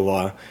ska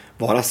få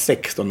vara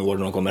 16 år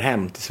när hon kommer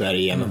hem till Sverige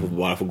igen och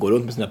bara få gå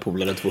runt med sina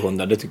polare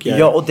 200. Det tycker jag.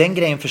 Ja, och den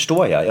grejen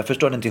förstår jag. Jag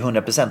förstår den till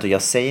 100%, och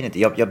jag säger inte.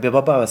 Jag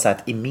bara säga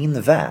att i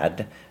min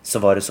värld så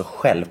var det så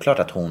självklart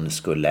att hon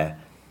skulle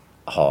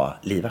ha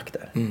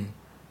livvakter.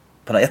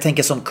 Jag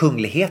tänker som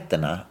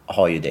kungligheterna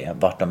har ju det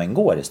vart de än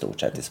går i stort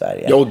sett i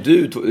Sverige. Ja, och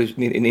du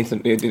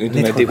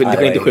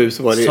 1997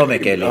 så var det så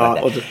mycket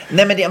livvakter.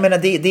 Nej, men jag menar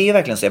det är ju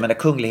verkligen så. Jag menar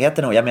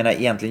kungligheterna, och jag menar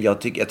egentligen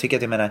jag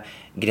tycker att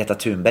Greta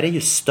Thunberg är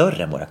ju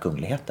större än våra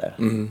kungligheter.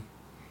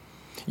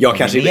 Ja,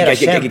 kanske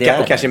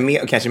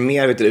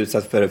mer vet du,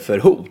 utsatt för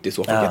hot i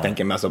så fall. Jag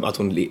tänker mig alltså, att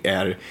hon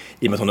är,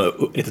 i och med att hon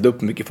har retat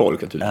upp mycket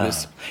folk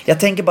naturligtvis. Jag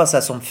tänker bara så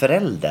här, som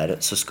förälder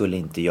så skulle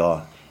inte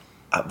jag...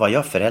 Var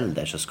jag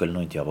förälder så skulle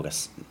nog inte jag våga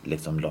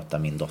liksom låta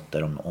min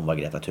dotter, om hon var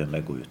Greta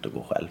Thunberg, gå ut och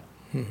gå själv.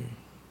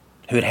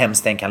 Hur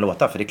hemskt den kan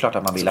låta, för det är klart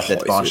att man vill att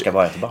ett barn ska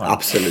vara ett barn.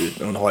 Absolut,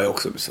 men hon har ju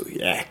också så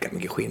jäkla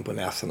mycket skinn på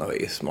näsan och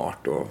är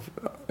smart och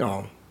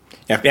ja.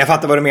 Jag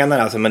fattar vad du menar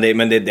alltså, men det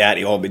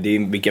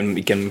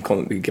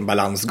är vilken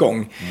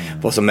balansgång.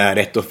 Vad som är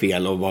rätt och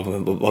fel och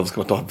vad ska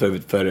man ta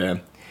för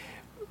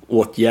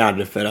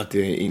åtgärder för att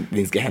det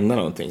inte ska hända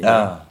någonting.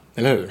 Ja.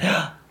 Eller hur?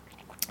 Ja.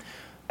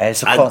 Det är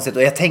så konstigt.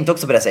 Och jag tänkte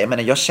också på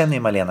det. Jag känner ju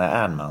Malena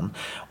Ernman.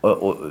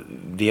 Och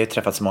vi har ju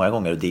träffats många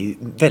gånger. Och det är ju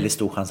väldigt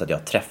stor chans att jag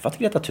har träffat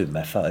Greta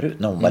Thunberg förut.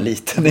 När hon var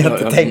liten. När jag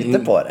inte tänkte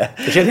på det.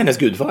 Jag känner hennes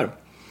gudfar.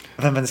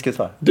 Vem är hennes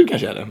gudfar? Du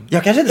kanske är det.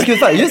 Jag kanske är hennes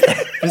gudfar, just det.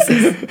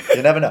 Precis.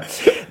 You never know.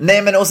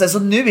 Nej, men och sen så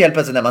nu helt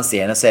plötsligt när man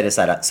ser henne så är det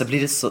så här. Så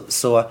blir det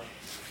så...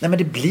 Nej, men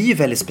det blir ju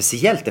väldigt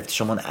speciellt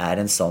eftersom hon är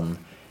en sån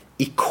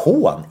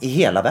ikon i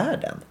hela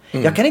världen.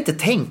 Jag kan inte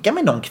tänka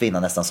mig någon kvinna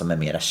nästan som är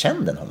mer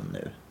känd än hon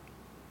nu.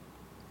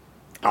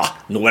 Ja,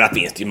 några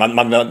finns det ju.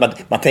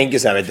 Man tänker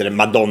så här, vet du,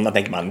 Madonna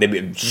tänker man.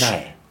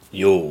 Nej.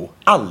 Jo.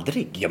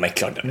 Aldrig. Ja, men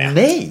klart det är.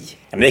 Nej.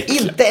 Ja, men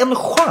inte en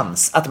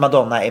chans att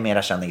Madonna är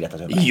mera känd än Greta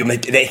Thunberg. Jo, men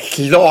det är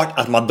klart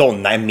att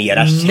Madonna är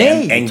mera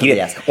känd än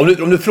Greta.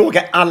 Om du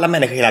frågar alla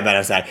människor i hela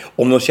världen så här,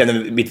 om de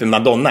känner vem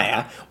Madonna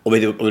är och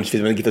vet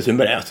vem Greta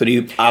Thunberg är, så det är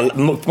ju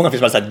många finns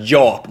som har sagt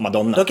ja på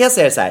Madonna. Då kan jag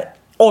säga det så här.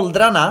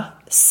 Åldrarna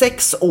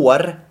 6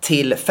 år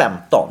till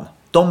 15.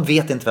 De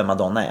vet inte vem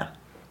Madonna är.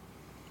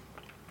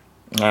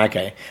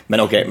 Okej. Men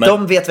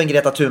de vet vem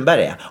Greta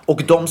Thunberg är.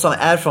 Och de som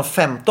är från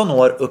 15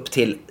 år upp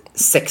till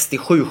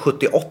 67,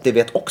 70, 80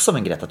 vet också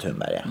vem Greta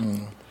Thunberg är.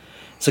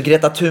 Så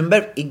Greta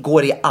Thunberg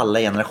går i alla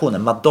generationer.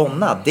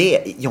 Madonna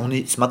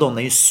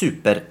är ju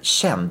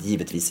superkänd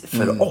givetvis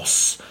för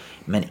oss,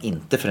 men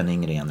inte för den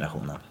yngre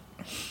generationen.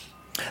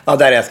 Ja,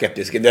 där är jag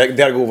skeptisk.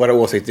 Där går våra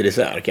åsikter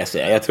isär, kan jag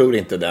säga. Jag tror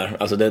inte där.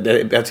 Alltså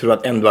jag tror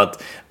att ändå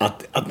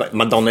att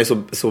Madonna är så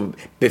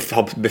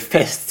har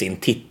befäst sin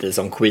titel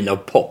som Queen of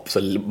Pop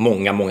så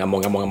många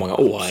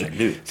år.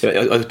 Absolut. Så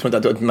jag tror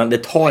inte att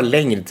det tar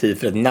längre tid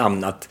för ett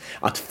namn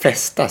att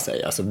fästa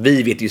sig. Alltså,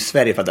 vi vet ju i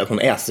Sverige för att hon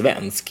är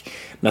svensk.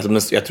 Men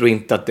alltså, jag tror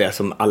inte att det är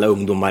som alla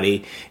ungdomar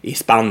i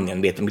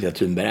Spanien vet om Greta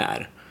Thunberg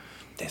är.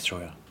 Det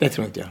tror jag. Det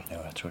tror inte jag. Ja,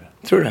 jag tror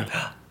det. Tror du det?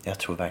 Jag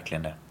tror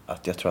verkligen det.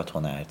 Jag tror att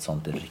hon är ett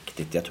sånt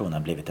riktigt, jag tror hon har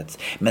blivit ett...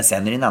 Men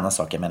sen är det en annan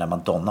sak, jag menar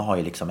Madonna har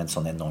ju liksom en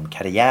sån enorm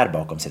karriär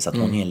bakom sig så att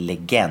hon är ju en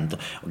legend.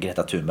 Och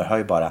Greta Thunberg har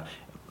ju bara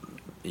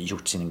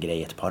gjort sin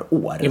grej ett par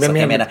år. Ja, så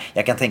jag menar,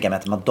 jag kan tänka mig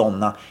att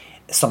Madonna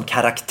som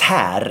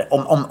karaktär,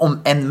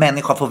 om en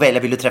människa får välja,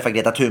 vill du träffa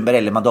Greta Thunberg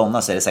eller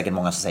Madonna, så är det säkert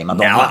många som säger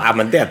Madonna. Ja,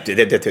 men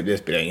det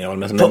spelar ingen roll.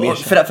 Men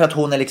för att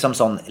hon är liksom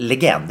sån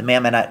legend. Men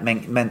jag menar,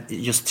 men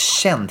just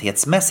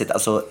kändhetsmässigt,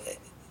 alltså,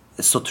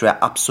 så tror jag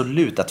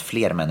absolut att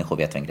fler människor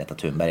vet vem Greta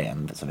Thunberg är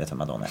än som vet vem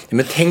Madonna är.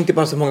 Men tänk dig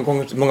bara så många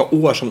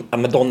år som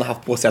Madonna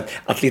haft på sig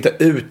att leta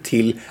ut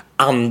till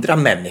andra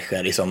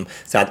människor liksom,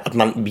 så att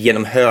man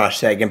genom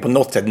hörsägen på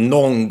något sätt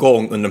någon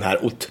gång under de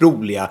här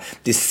otroliga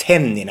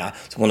decennierna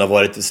som hon har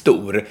varit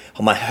stor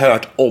har man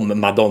hört om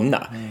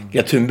Madonna.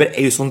 Greta Thunberg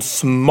är ju sån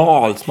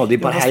smal, det är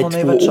bara här i 2 år. Hon har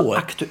ju varit så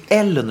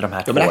aktuell under de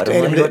här 2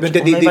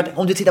 åren.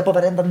 Om du tittar på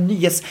varenda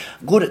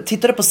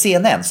tittar du på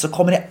CNN så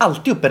kommer det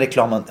alltid upp en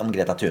reklam om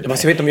Greta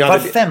Thunberg. Var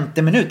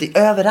 50 minut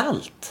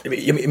överallt.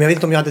 Men jag vet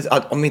inte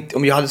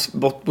om jag hade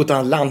bott i ett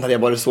annat land hade jag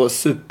varit så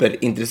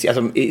superintresserad.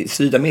 Alltså, i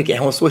Sydamerika, är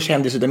hon så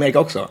känd i Sydamerika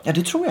också? Ja,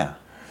 det tror jag.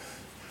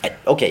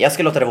 Okej, jag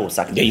ska låta det vara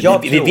osagt.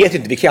 Vi vet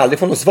inte, vi kan aldrig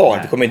få något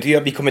svar.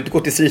 Vi kommer inte gå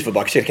till SIFO och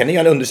bara, kan ni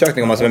göra en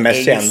undersökning om vad som är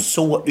mest känd? Det är ju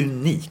så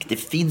unikt. Det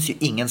finns ju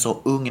ingen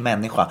så ung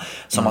människa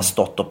som har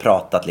stått och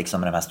pratat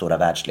liksom med de här stora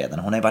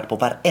världsledarna. Hon har ju varit på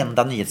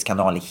varenda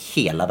nyhetskanal i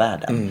hela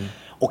världen.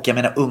 Och jag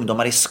menar,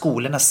 ungdomar i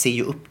skolorna ser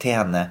ju upp till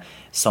henne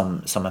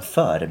som en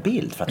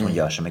förebild för att hon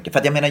gör så mycket. För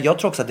att jag menar, jag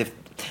tror också att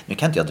nu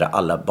kan inte jag dra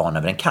alla barn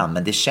över en kam,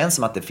 men det känns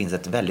som att det finns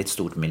ett väldigt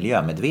stort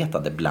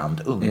miljömedvetande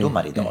bland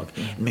ungdomar idag.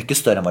 Mycket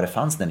större än vad det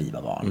fanns när vi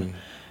var barn.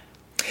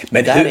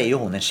 Men där är ju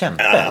hon en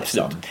kämpe. Ja,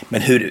 absolut. Liksom.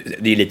 Men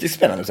det är lite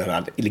spännande så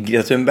här.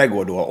 Greta Thunberg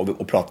går då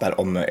och pratar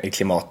om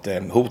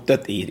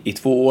klimathotet i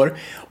 2 år.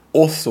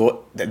 Och så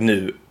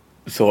nu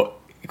så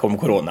kommer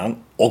coronan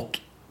och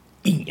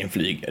ingen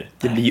flyger.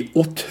 Det blir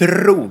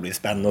otroligt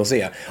spännande att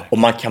se om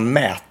man kan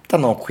mäta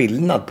någon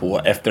skillnad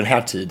på efter den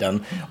här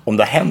tiden, om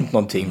det har hänt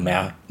någonting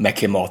med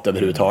klimat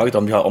överhuvudtaget,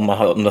 om det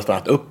har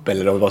stannat upp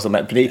eller vad som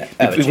är.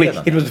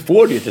 Du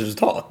får ju ett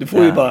resultat. Du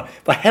får ju bara,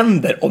 vad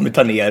händer om vi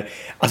tar ner,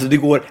 alltså det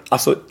går,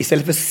 alltså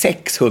istället för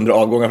 600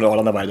 avgångar från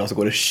Arlanda varje dag så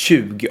går det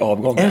 20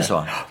 avgångar. Är det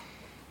så?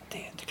 Det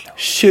är inte klart.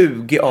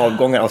 20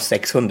 avgångar av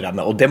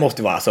 600, och det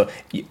måste vara alltså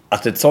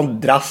ett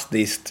sånt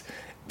drastiskt.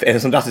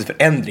 En sån drastisk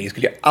förändring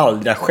skulle ju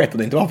aldrig ha skett om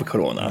det inte var för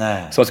corona.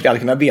 Nej. Så man skulle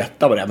aldrig kunna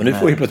veta vad det är. Men nu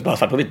får vi plötsligt bara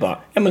svart på vitt bara,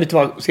 ja men lite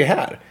vad, se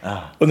här.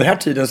 Under den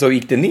här tiden så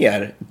gick det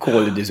ner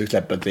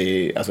koldioxidutsläppet.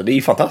 Alltså det är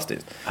ju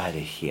fantastiskt. Ja, det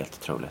är helt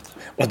otroligt.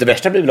 Och det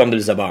värsta blir väl om det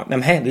visar bara,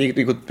 nej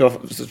det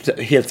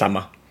var helt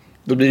samma.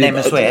 Då blir nej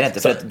men så är det inte.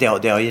 För att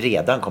det har ju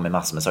redan kommit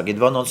massor med saker. Det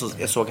var någon som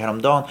jag såg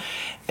häromdagen.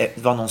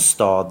 Det var någon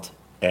stad,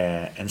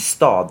 en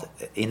stad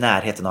i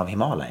närheten av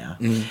Himalaya.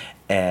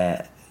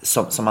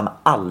 Som man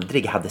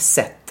aldrig hade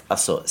sett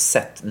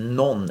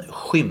någon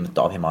skymt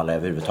av Himalaya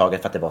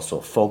överhuvudtaget för att det var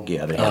så foggy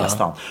över hela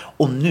stan.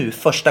 Och nu,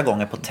 första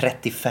gången på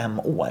 35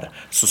 år,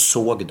 så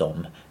såg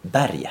de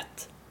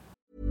berget.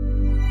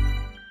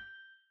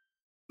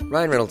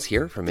 Ryan Reynolds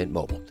here from Mint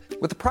Mobile.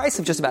 With the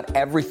price of just about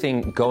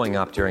everything going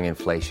up during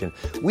inflation,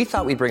 we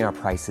thought we'd bring our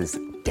prices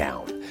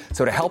down.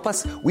 So to help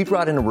us, we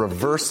brought in a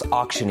reverse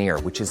auctioneer,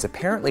 which is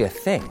apparently a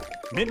thing.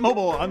 Mint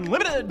Mobile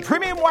Unlimited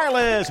Premium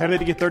Wireless. How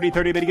to get 30,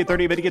 30, bit to get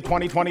 30, bit to get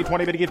 20, 20,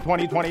 20, bit to get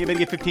 20, 20, bit to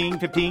get 15,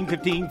 15,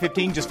 15,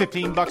 15, just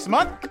 $15 a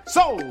month?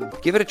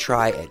 Sold! Give it a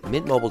try at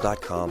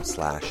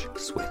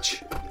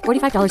mintmobile.com/switch.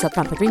 $45 up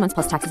front for 3 months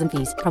plus taxes and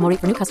fees. Promo rate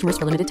for new customers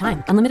for limited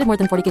time. Unlimited more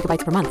than 40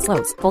 gigabytes per month.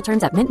 Slows full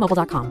terms at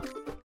mintmobile.com.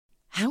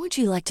 How would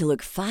you like to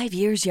look 5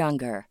 years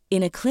younger?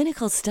 In a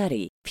clinical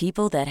study,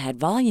 people that had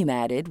volume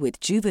added with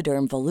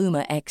Juvederm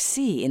Voluma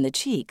XC in the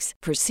cheeks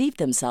perceived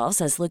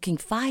themselves as looking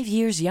 5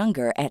 years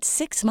younger at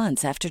 6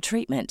 months after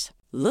treatment.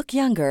 Look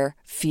younger,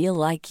 feel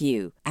like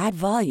you. Add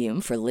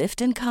volume for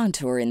lift and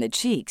contour in the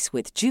cheeks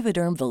with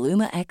Juvederm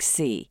Voluma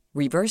XC.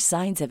 Reverse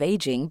signs of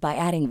aging by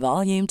adding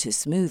volume to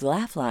smooth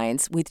laugh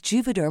lines with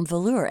Juvederm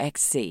Volure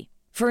XC.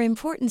 For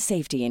important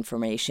safety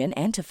information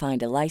and to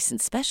find a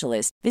licensed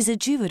specialist,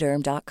 visit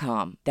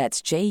Juvederm.com.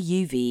 That's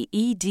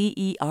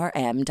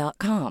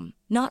JUVEDERM.com.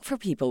 Not for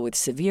people with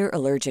severe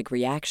allergic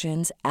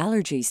reactions,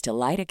 allergies to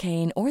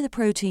lidocaine, or the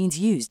proteins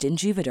used in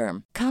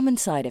Juvederm. Common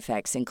side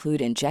effects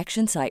include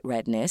injection site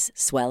redness,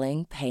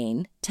 swelling,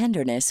 pain,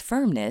 tenderness,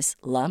 firmness,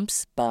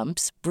 lumps,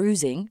 bumps,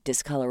 bruising,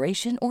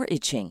 discoloration, or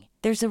itching.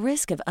 There's a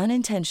risk of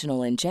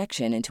unintentional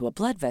injection into a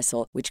blood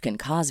vessel, which can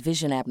cause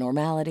vision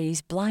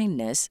abnormalities,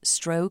 blindness,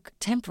 stroke,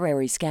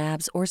 temporary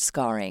scabs, or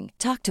scarring.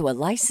 Talk to a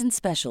licensed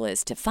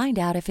specialist to find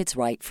out if it's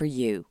right for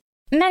you.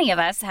 Many of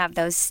us have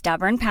those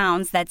stubborn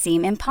pounds that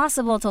seem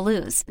impossible to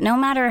lose, no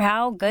matter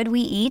how good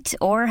we eat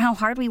or how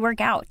hard we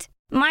work out.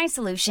 My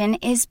solution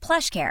is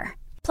PlushCare.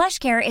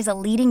 PlushCare is a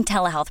leading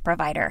telehealth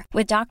provider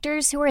with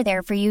doctors who are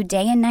there for you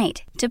day and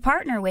night to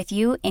partner with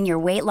you in your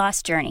weight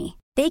loss journey.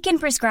 They can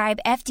prescribe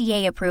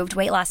FDA-approved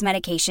weight loss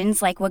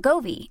medications like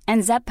Wegovy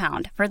and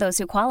Zepbound for those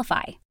who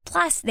qualify.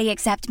 Plus, they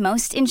accept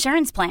most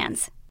insurance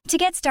plans. To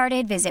get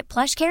started, visit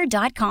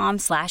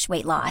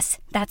plushcare.com/weightloss.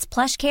 That's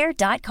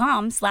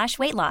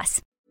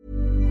plushcare.com/weightloss.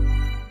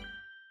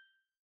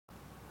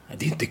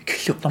 Det är inte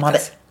klokt. De hade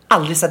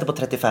aldrig sett det på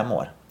 35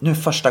 år. Nu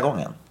första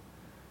gången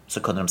så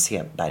kunde de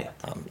se berget.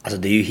 Alltså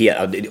det är ju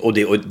helt, och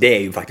det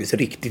är ju faktiskt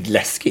riktigt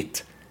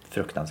läskigt.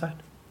 Fruktansvärt.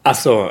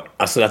 Alltså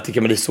jag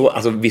tycker man det är så,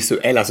 alltså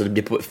visuellt, alltså det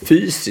blir på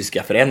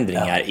fysiska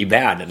förändringar i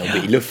världen och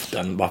i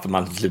luften bara för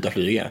man slutar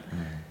flyga.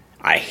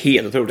 Nej,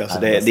 helt otroligt. Alltså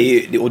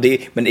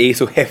men det är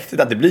så häftigt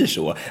att det blir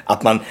så.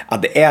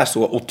 Att det är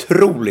så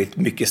otroligt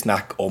mycket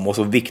snack om och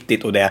så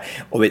viktigt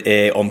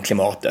om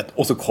klimatet.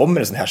 Och så kommer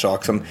en sån här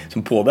sak som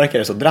påverkar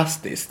det så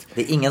drastiskt.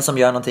 Det är ingen som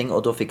gör någonting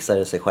och då fixar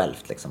det sig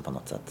självt liksom, på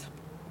något sätt.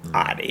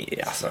 Nej,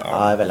 det är alltså...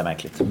 Ja, det är väldigt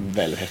märkligt.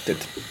 Väldigt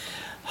häftigt.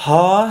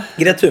 Ha.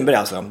 Greta Thunberg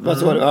alltså.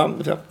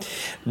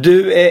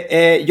 Du,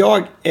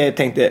 jag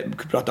tänkte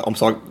prata om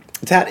sak.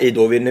 Så här är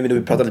då, när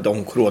vi pratar lite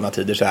om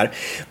coronatider så här.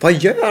 Vad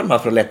gör man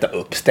för att lätta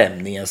upp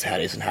stämningen så här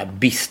i såna här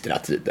bistra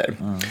tider?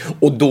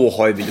 Och då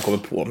har vi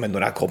kommit på med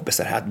några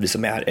kompisar här, vi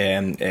som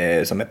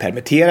är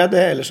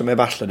permitterade eller som är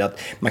varslade, att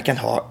man kan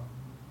ha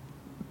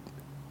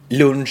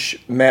lunch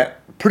med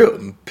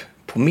plump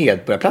på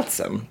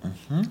Medborgarplatsen.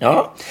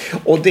 Ja,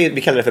 och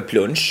vi kallar det för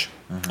plunch.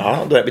 Ja,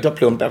 då vi tar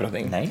plump över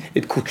någonting. Nej.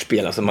 Ett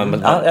kortspel, alltså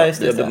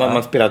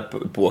man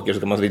spelar poker, så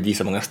kan man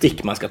gissa många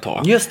stick man ska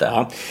ta. Just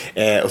det.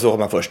 Ja. Och så har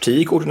man först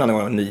 10 kort, en annan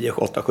gång 9,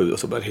 8, 7 och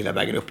så börjar hela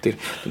vägen upp till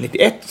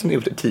 91 som är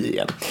upp till 10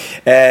 igen.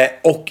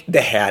 Och det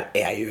här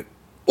är ju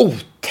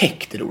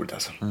otäckt roligt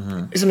alltså.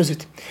 Det är så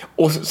mysigt.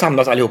 Och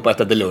samlas allihopa,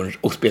 äta lunch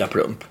och spela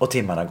plump. Och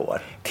timmarna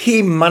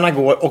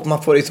går och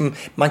man får liksom,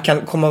 man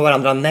kan komma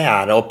varandra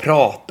nära och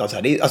prata och så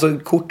här. Alltså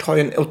kort har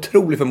ju en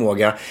otrolig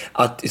förmåga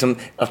att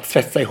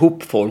fästa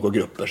ihop folk och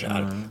grupper så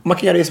här. Man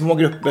kan göra det i små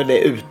grupper där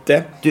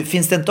ute.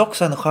 Finns det inte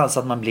också en chans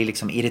att man blir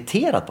liksom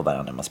irriterad på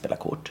varandra när man spelar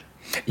kort?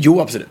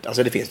 Jo, absolut.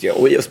 Alltså det finns det ju.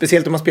 Och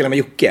speciellt om man spelar med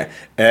Jocke,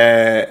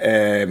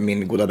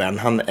 min goda vän.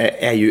 Han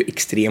är ju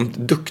extremt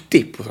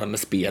duktig på med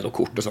spel och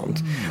kort och sånt.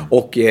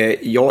 Och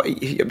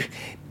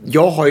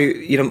jag har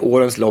ju i de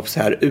årens lopp så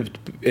här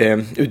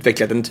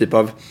utvecklat en typ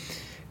av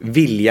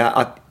vilja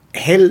att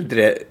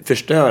hellre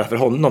förstöra för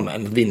honom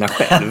än vinna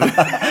själv.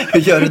 Hur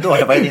gör du då?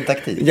 Vad är din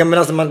taktik? Ja, men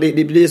alltså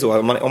det blir så.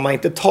 Om man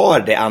inte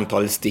tar det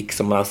antal stick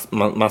som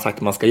man sagt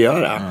att man ska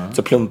göra,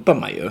 så plumpar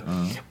man ju.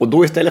 Och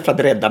då istället för att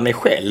rädda mig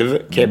själv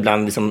kan jag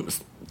ibland liksom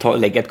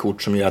lägga ett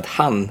kort som gör att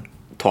han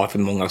tar för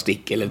många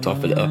stick eller tar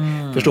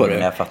för... Förstår du?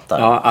 Jag fattar.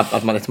 Ja,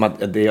 att man liksom,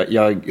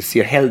 jag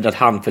ser hellre att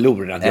han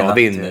förlorar än att jag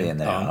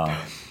vinner. Ja.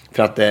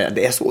 För att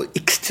det är så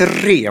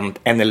extremt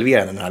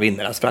enerverande när han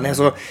vinner. Alltså, för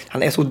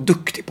han är så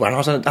duktig på det.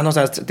 Han har så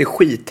här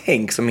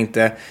strategitänk som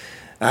inte...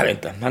 Jag vet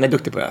inte. Han är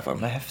duktig på det i alla fall.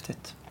 Vad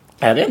häftigt.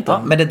 Jag vet inte.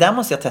 Ja, men det där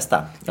måste jag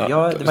testa. Ja. Det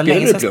var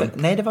länge sedan.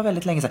 Nej, det var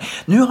väldigt länge sedan.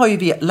 Nu har ju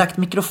vi lagt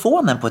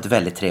mikrofonen på ett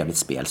väldigt trevligt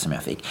spel som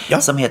jag fick.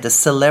 Ja. Som heter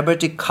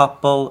Celebrity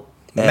Couple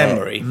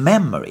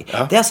Memory.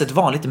 Ja. Det är alltså ett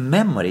vanligt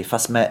memory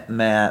fast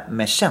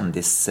med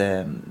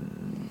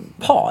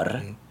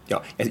kändispar.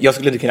 Ja, jag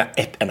skulle inte kunna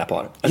ett enda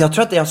par. Jag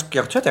tror att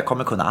jag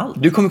kommer kunna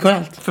allt. Du kommer kunna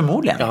allt?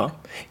 Förmodligen. Ja.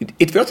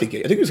 Inte vad jag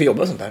tycker du ska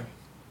jobba sånt här.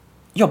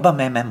 Jobba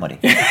med memory.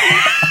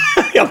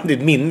 Ja, det är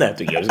ett minne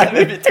tycker jag. Ja,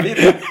 det kan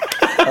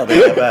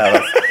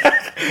behövas.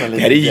 Det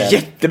här är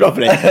jättebra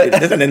för dig. Det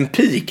är nästan en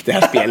pik det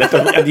här spelet.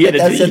 Alltså det är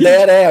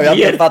det och jag har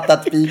inte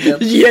fattat piken.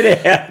 Ge det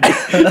här.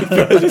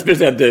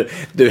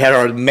 Du här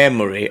har en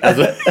memory.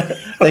 Alltså.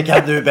 Det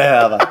kan du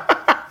behöva.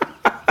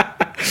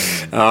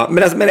 Ja,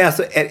 men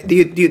det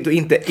är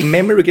inte i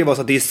memory kan det vara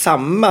så att det är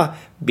samma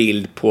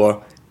bild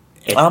på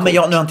ja, men nu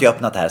har inte jag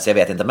öppnat det här så jag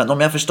vet inte. Men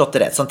om jag har förstått det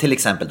rätt, som till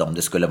exempel då, om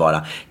det skulle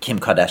vara Kim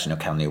Kardashian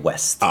och Kanye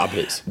West. Ja,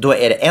 precis. Då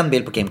är det en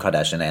bild på Kim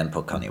Kardashian och en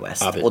på Kanye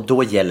West. Ja, och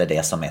då gäller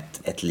det som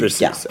ett lika.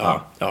 Precis,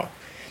 ja.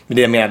 Men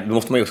det menar, då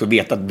måste man ju också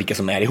veta vilka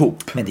som är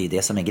ihop. Men det är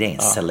det som är grejen.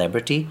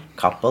 Celebrity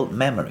Couple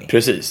Memory.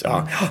 Precis,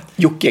 ja.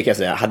 Jocke kan jag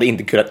säga hade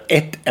inte kunnat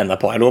ett enda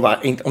par. Jag lovar,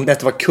 om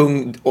det var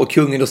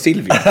kungen och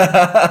Silvia.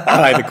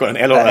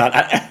 Jag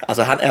lovar,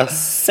 alltså han är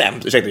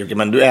sämst. Ursäkta Jocke,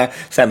 men du är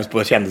sämst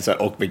på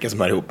kändisar och vilka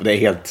som är ihop. Det är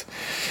helt...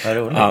 Vad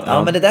roligt.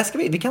 Ja, men det där ska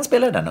vi kan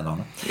spela det där någon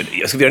gång. Men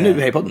ska vi göra nu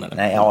här i podden eller?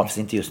 Nej,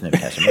 inte just nu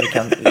kanske.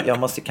 Men jag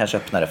måste kanske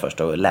öppna det först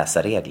och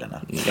läsa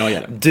reglerna. Ja,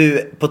 gärna.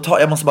 Du,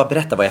 jag måste bara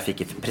berätta vad jag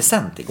fick i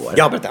present igår.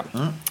 Ja, berätta.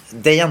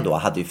 Dejan då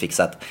hade ju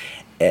fixat,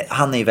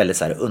 han är ju väldigt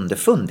så här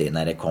underfundig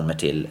när det kommer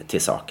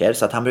till saker,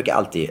 så att han brukar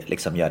alltid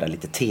liksom göra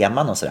lite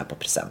teman och sådär på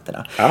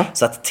presenterna. Ja.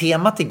 Så att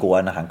temat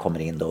igår när han kommer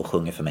in då och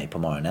sjunger för mig på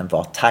morgonen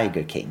var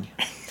Tiger King.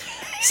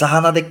 Så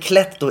han hade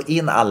klätt då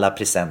in alla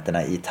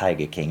presenterna i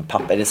Tiger King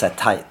papper, det är så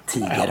här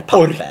tigerpapper.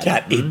 Jag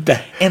orkar inte.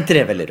 Är inte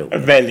det väldigt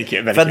roligt? Väldigt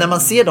kul. För när man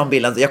ser de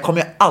bilderna, jag kommer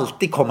ju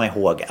alltid komma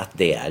ihåg att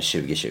det är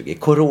 2020.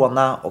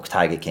 Corona och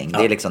Tiger King,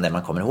 det är liksom det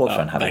man kommer ihåg för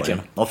den här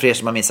våren. Och för er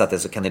som har missat det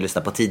så kan ni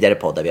lyssna på tidigare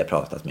poddar. Vi har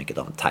pratat mycket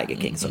om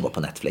Tiger King som går på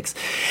Netflix.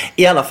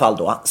 I alla fall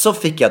då, så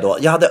fick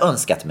jag hade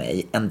önskat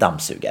mig en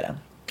dammsugare.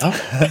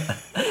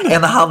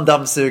 En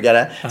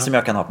handdammsugare som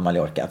jag kan ha på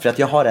Mallorca. För att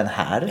jag har en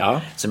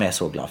här som jag är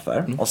så glad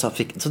för. Och så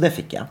det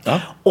fick jag.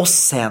 Och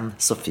sen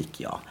så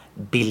fick jag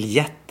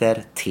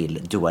biljetter till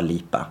Dua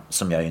Lipa,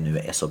 som jag ju nu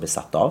är så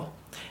besatt av.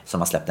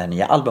 Som har släppt det här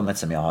nya albumet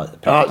som jag har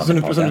pratat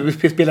om. Som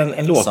du spelar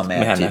en låt som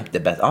med är henne. Typ det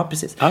bästa,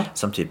 precis.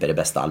 Som typ är det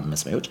bästa albumet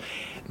som har gjorts.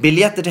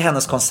 Biljetter till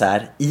hennes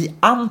konsert i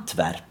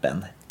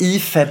Antwerpen i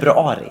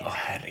februari.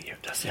 Herregud,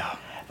 alltså,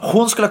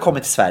 Hon skulle ha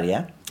kommit till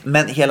Sverige,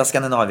 men hela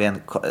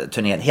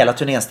Skandinavien-turnén, hela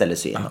turnén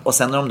ställdes in. Och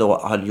sen när de då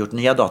har gjort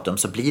nya datum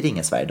så blir det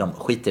ingen Sverige. De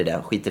skiter i det,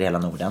 skiter i hela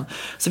Norden.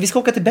 Så vi ska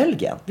åka till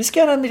Belgien. Vi ska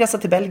göra en resa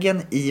till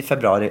Belgien i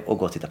februari och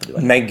gå och titta på Dua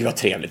Lipa. Men gud vad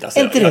trevligt alltså.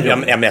 Inte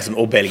det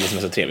och Belgien som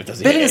är så trevligt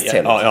alltså. Belgien är så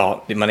trevligt.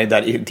 Ja, man är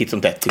där titt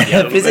som tätt.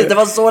 Precis, det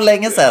var så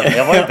länge sedan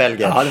jag var i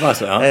Belgien. Ja, det var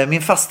så,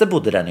 Min faste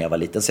bodde där när jag var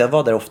liten, så jag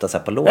var där ofta så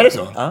här på lov. Är det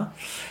så? Ja.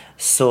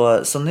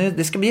 Så nu,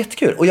 det ska bli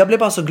jättekul. Och jag blev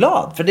bara så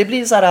glad, för det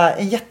blir så här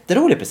en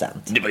jätterolig present.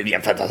 Det var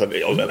ju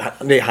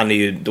fantastiskt. Han är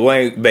ju då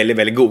är väldigt,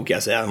 väldigt god, kan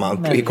jag säga.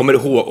 Man kommer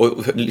ihåg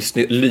och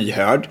lyssnar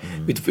lyhörd.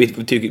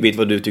 Vet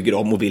vad du tycker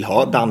om och vill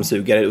ha.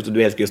 Dammsugare, och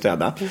du älskar ju att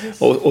städa.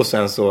 Och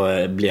sen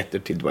så biljetter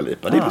till Dua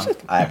Lipa. Det är precis.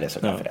 Ja, jag blev så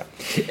glad för det.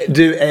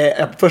 Du,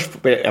 först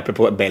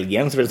apropå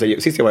Belgien, så vill jag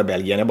säga, sist jag var i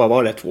Belgien, jag bara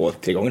var där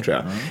 2-3 gånger tror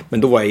jag.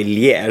 Men då var jag i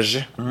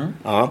Liège.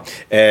 Ja.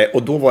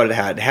 Och då var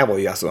det här var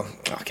ju alltså,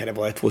 kan det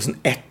vara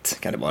 2001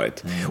 kan det vara.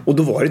 Och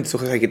då var det inte så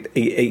säkert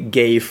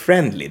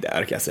gay-friendly där,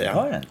 kan jag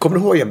säga. Kommer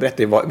du ihåg, jag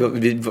berättade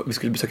vi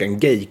skulle besöka en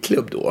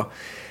gayklubb då.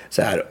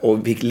 Så här,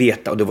 och vi fick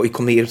leta, och vi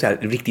kom ner i så här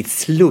riktigt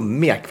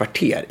slummiga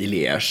kvarter i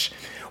Liège.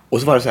 Och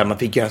så var det så här, man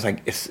fick göra en sån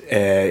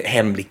här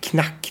hemlig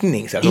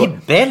knackning. Så här. I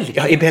Belgien?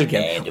 Ja, i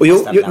Belgien.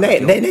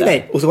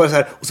 Nej. Och så var det så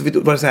här,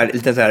 var det så här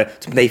lite så här,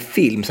 som det är i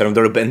film, så här, de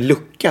drar upp en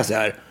lucka så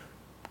här.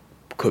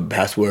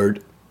 Password.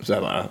 Så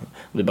här bara,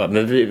 det bara,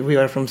 men we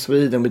are from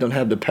Sweden, we don't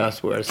have the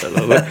password. So,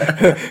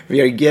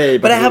 we are gay.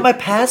 But I have my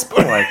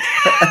passport.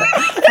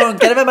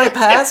 Funkar det med my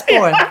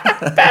passport?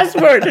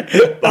 Password!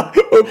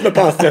 Upp med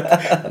passet.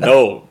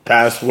 No,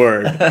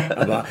 password.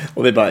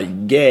 Och vi bara,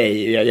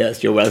 gay. Yeah,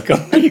 yes, you're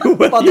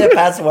welcome. Vad är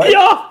password?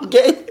 Ja,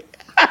 gay.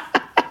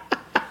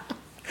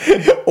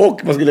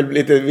 Och man skulle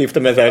lite vifta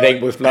med en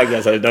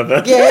regnbågsflagga så här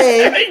utanför.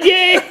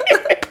 Gay!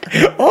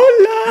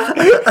 Hola!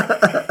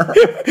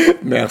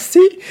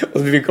 Merci. Och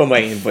så fick vi komma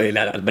in på det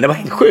där. Men det var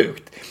helt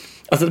sjukt.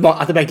 Alltså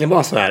att det verkligen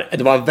var så här.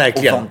 Det var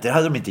verkligen... Och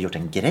hade de inte gjort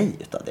en grej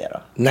utav det då?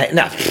 Nej,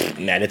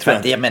 det tror jag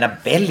inte. Jag menar,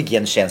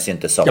 Belgien känns ju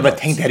inte som... Ja, men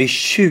tänk, det här är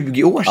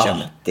 20 år sedan.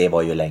 Ja, det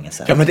var ju länge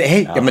sedan. Ja, men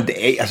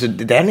det är alltså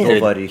det där nere...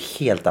 Då var det ju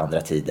helt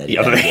andra tider.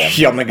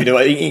 Ja, men det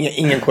var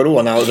ingen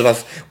corona, och det var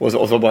och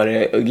så var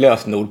det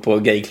lösenord på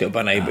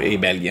gayklubbarna i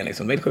Belgien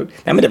liksom. Det var sjukt.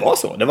 Nej, men det var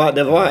så. Det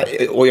var,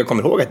 och jag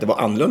kommer ihåg att det var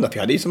annorlunda, för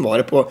jag hade ju som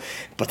varit på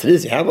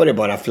Patricia, här var det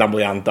bara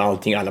flamboyant och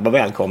allting, alla var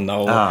välkomna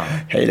och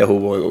hej och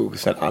ho, och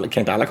sen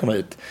kan inte alla komma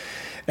hit.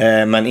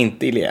 Men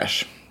inte i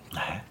Liège.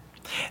 Nej.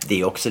 Det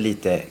är också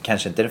lite,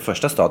 kanske inte det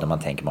första staden man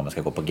tänker om man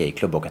ska gå på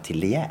gayklubb och åka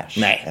till Liège.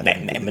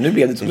 Nej, men nu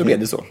blev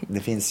det så. Det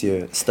finns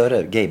ju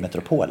större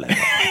gaymetropoler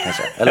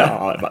kanske. Eller?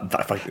 Ja,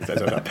 faktiskt.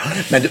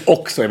 Men du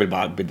också, jag vill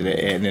bara,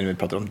 när vi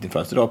pratar om din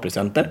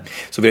födelsedagspresenter,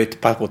 så vill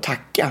jag passa på att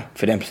tacka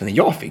för den presenten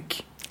jag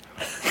fick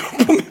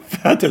på min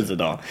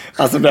födelsedag.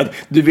 Alltså för att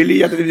du ville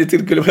ju att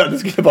det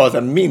skulle vara så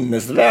här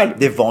minnesvärd.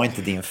 Det var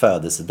inte din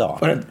födelsedag.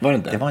 Var det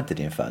inte? Det var inte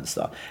din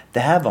födelsedag. Det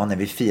här var när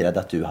vi firade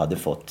att du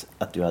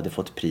hade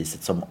fått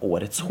priset som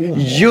årets homo.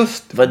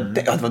 Just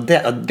det.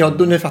 Ja,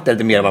 då nu fattar jag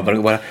lite mer vad det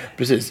var.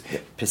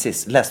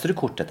 Precis. Läste du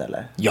kortet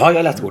eller? Ja,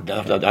 jag läste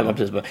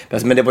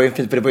kortet. Men det var ju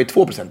fint, för det var ju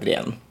 2%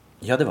 igen.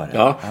 Ja, det var det.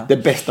 Ja, det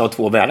bästa av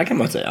två världar kan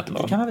man säga att det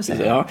var. Det kan man väl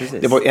säga. Ja,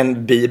 det var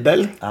en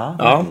bibel.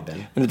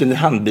 En liten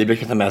handbibel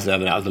kan ta med sig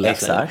överallt och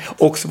läsa.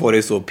 Exakt. Och så var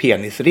det så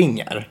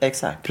penisringar.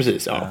 Exakt.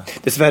 Precis, ja.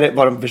 Dessvärre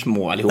var de för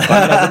små allihopa.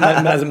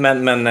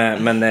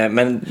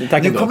 Men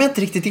tack. Nu kommer jag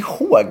inte riktigt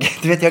ihåg.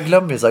 Du vet, jag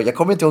glömmer så. Jag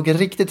kommer inte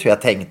ihåg riktigt hur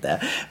jag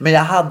tänkte. Men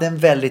jag hade en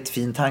väldigt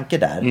fin tanke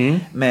där.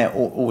 Med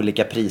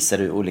olika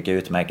priser och olika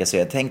utmärkelser.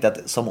 Jag tänkte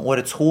att som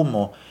årets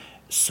homo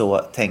så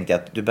tänkte jag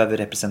att du behöver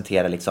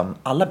representera liksom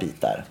alla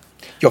bitar.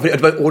 Ja, för det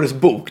var årets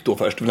bok då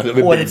först.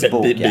 Årets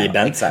bok, Bibeln.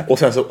 Ja, exakt.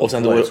 Och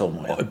sen då... Årets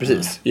homo, ja.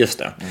 Precis, just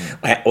det.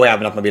 Och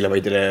även att man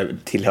ville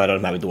tillhöra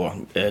de här då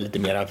lite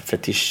mera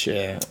fetisch...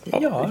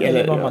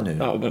 eller vad man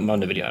nu, man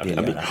nu vill göra.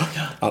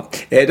 Ja.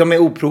 De är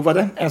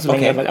oprovade än så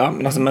länge. Ja,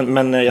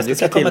 men jag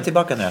ska komma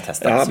tillbaka när jag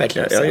testar. Ja,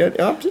 verkligen.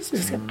 Ja,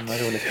 precis. Vad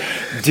roligt.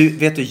 Du,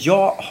 vet du,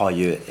 jag har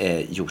ju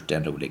gjort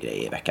en rolig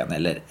grej i veckan.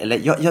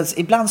 Eller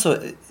ibland så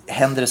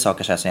händer det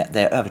saker så här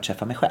där jag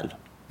överträffar mig själv.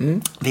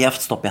 Vi har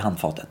haft stopp i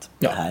handfatet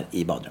här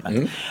i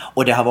badrummet.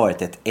 Och det har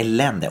varit ett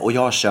elände. Och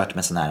jag har kört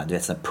med sån här, du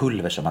vet, sån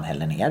pulver som man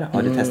häller ner.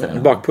 Har du testat det?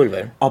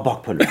 Bakpulver? Ja,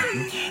 bakpulver.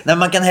 När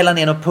man kan hälla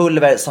ner något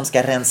pulver som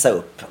ska rensa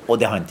upp. Och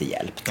det har inte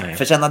hjälpt. Nej.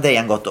 För sen har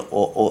Dejan gått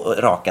och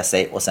raka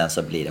sig. Och sen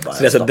så blir det bara...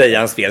 Så det är så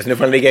Dejans fel. Så nu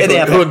får han ligga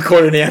i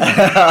hundkorgen igen.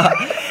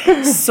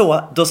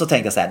 Så tänkte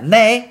jag så här: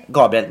 nej,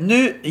 Gabriel,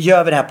 nu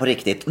gör vi det här på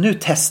riktigt. Nu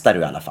testar du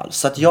i alla fall.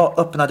 Så att jag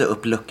öppnade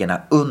upp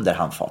luckorna under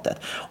handfatet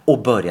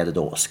och började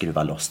då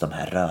skruva loss de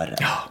här rören.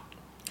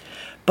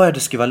 började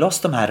skruva loss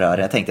de här rören.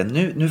 Jag tänkte,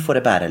 nu får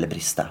det bära eller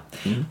brista.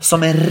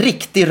 Som en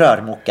riktig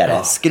rörmokare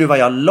skruvar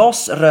jag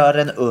loss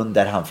rören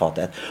under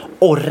handfatet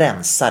och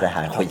rensar det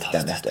här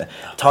skiten.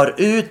 Tar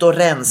ut och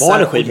rensar. Var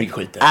det mycket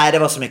skit? Nej, det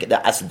var så mycket.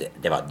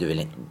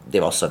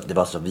 Det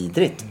var så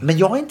vidrigt. Men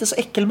jag är inte så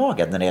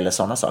äckelmagad när det gäller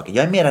sådana saker.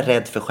 Jag är mer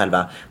rädd för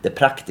själva det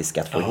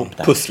praktiska att få ihop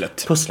det.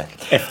 Pusslet.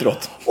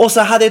 Efteråt. Och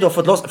så hade jag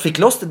då fick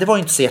loss det. Det var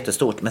inte så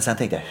jättestort. Men sen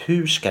tänkte jag,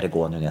 hur ska det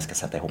gå nu när jag ska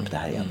sätta ihop det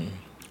här igen?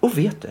 Och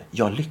vet du,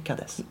 jag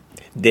lyckades.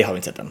 Det har vi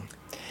inte sett än.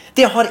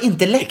 Det har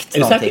inte läckt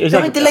någonting. Det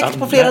har inte läckt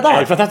på flera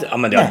dagar. Ja,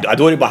 men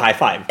då är det bara high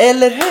five.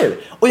 Eller hur?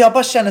 Och jag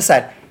bara känner så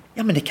här,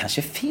 ja men det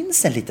kanske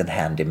finns en liten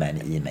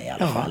handyman i mig i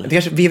alla fall. Det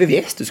kanske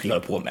VVS du skulle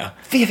ha på med.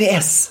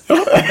 VVS?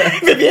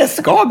 VVS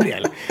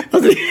Gabriel.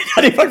 Alltså,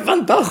 det är faktiskt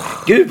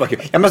fantastiskt. Gud vad kul.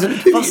 Ja, men alltså,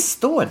 vad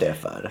står det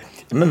för?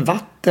 Men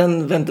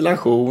vatten,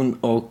 ventilation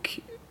och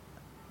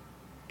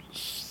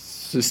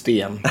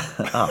system.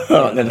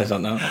 Ja, den är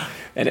sån.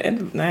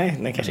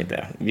 Nej, kanske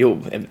inte. Jo,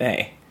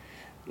 nej.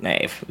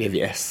 Nej,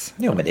 VVS.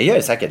 Jo, men det gör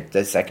ju säkert. Det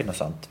är säkert något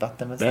sånt.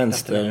 Vatten,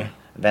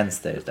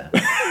 Vänster, just det.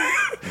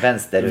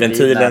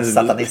 Vänstervridna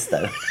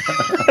satanister.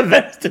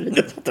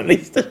 Vänstervridna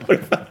satanister.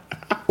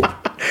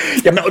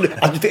 Ja,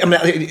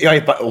 jag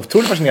är bara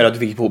otroligt fascinerad att du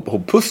fick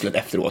ihop pusslet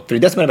efteråt. För det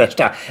är det som är det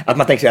värsta. Att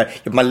man tänker så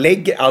här, man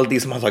lägger allt det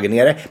som man tagit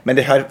ner, men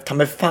det hör ta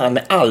med fan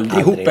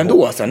aldrig ihop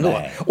ändå sen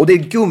då. Och det är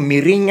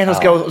gummiringen som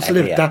ska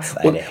sluta.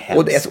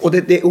 Och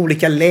det är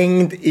olika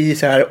längd i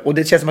så här. Och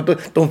det känns som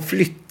att de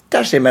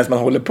flyttar sig medan man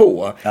håller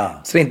på.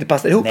 Så det inte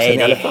passar ihop sen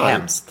i alla fall. Nej,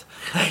 hemskt.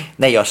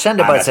 Nej, jag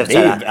kände bara så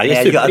här, när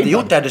jag hade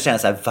gjort det här, då kände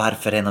jag så här,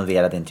 varför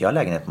renoverade inte jag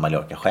lägenheten på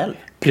Mallorca själv?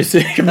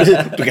 Precis.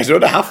 Du kanske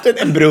hade haft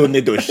en brunn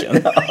i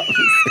duschen.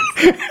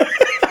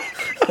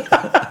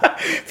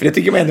 För det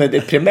tycker man ändå är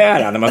det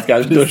primära när man ska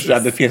duscha,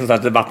 att det finns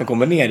någonstans där vattnet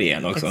kommer ner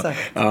igen också. Exakt.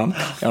 Ja.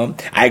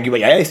 Nej, gud,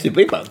 jag är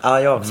superimpad.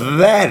 Ja, jag också.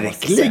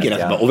 Verkligen.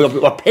 Ja. Och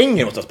vad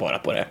pengar måste ha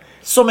sparat på det.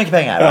 Så mycket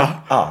pengar,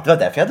 ja. Det var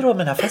därför jag hade råd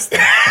med den här festen.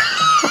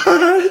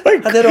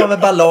 Jag hade råd med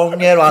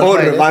ballonger och allt.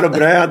 Korvar och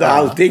bröd och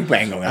allting på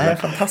en gång. Nej,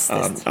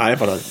 fantastiskt. Ja, det är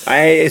fantastiskt.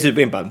 Nej, jag är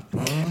superimpad.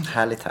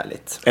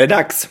 Härligt. Är det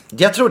dags?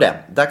 Jag tror det.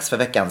 Dags för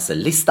veckans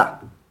lista.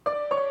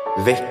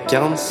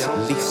 Veckans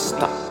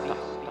lista.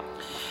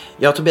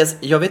 Ja, Tobias,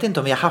 jag vet inte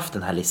om vi har haft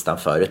den här listan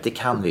förut. Det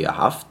kan vi ju ha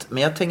haft.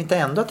 Men jag tänkte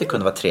ändå att det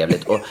kunde vara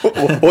trevligt.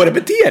 Och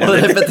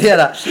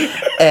repetera.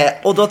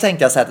 Och då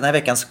tänkte jag så här, att den här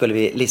veckan skulle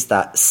vi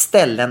lista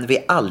ställen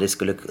vi aldrig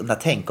skulle kunna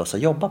tänka oss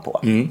att jobba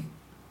på.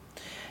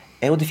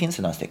 Och det finns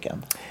ju några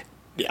stycken.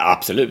 Ja,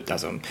 absolut.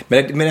 Alltså.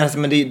 Men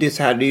det är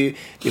så här,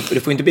 det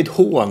får inte bli ett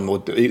hån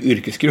mot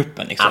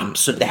yrkesgruppen. Liksom.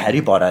 Absolut, det här är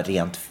ju bara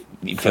rent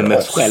för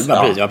oss själva.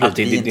 Att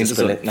vi inte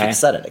skulle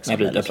fixa det.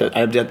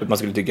 Liksom, man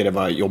skulle tycka det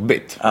var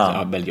jobbigt.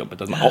 Alltså, väldigt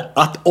jobbigt.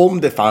 Att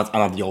om det fanns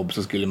annat jobb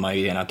så skulle man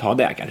ju gärna ta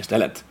det kanske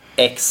istället.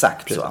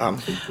 Exakt precis. Så.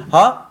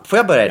 Ja, får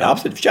jag börja idag? Ja,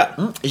 absolut, kör.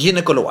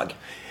 Gynekolog.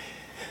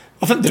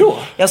 Varför då?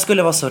 Jag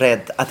skulle vara så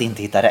rädd att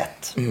inte hitta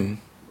rätt.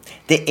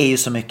 Det är ju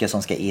så mycket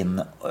som ska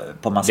in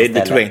på massa ställen.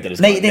 Det tror jag inte det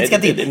ska. Nej, det ska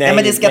nej,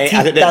 men det ska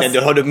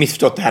tittas. Har du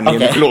missförstått det här med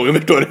gynekologen,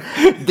 förstår du?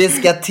 Det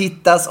ska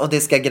tittas och det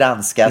ska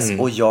granskas.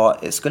 Och jag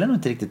skulle nog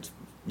inte riktigt...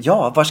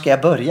 Ja, var ska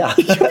jag börja?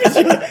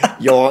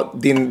 Ja,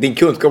 din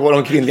kunskap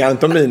om kvinnlig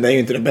anatomin är ju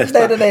inte det bästa.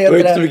 Nej, du har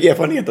inte så mycket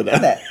erfarenhet av det.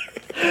 Nej.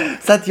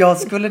 Så att jag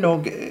skulle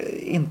nog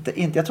inte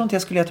jag tror inte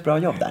jag skulle göra ett bra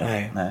jobb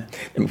där. Nej.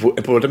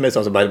 På mig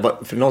sa så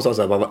bara, för någon sa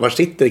så här, var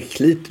sitter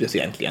klitoris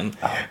egentligen?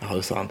 Ja,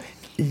 då sa han,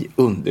 i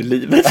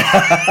underlivet.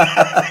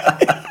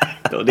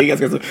 Det är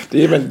ganska så,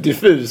 det är väldigt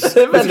diffus. Det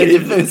är väldigt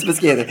diffus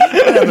beskrivning.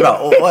 Det är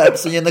bra. Och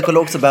som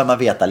gynekolog så bör man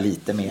veta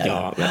lite mer.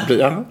 Ja.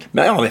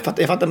 Men jag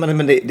fattar,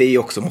 men det är ju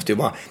också, måste ju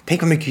bara,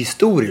 tänk vad mycket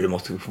historier du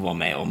måste få vara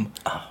med om.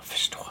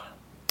 Förstå.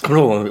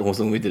 Kommer du ihåg hon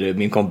som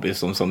min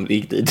kompis som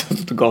gick dit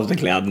och tog av sig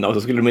kläderna och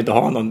så skulle de inte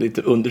ha någon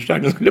lite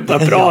undersökning, de skulle bara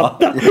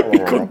prata i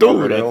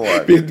kontoret.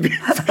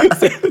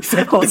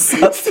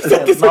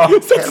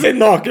 Satt sig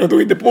naken och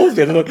tog inte på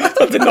sig den.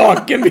 Satt sig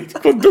naken vid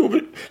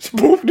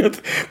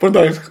kontorsbordet på den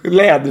där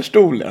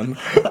läderstolen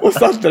och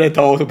satt där ett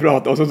tag och så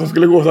pratade och så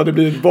skulle gå så hade det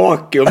blivit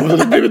vakuum och så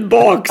hade det blivit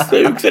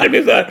baksug så det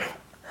blev så här.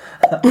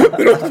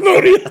 Men de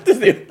snurrar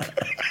jättesnitt.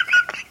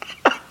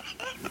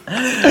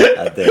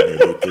 Ja, det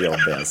är lite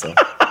jobbigt alltså.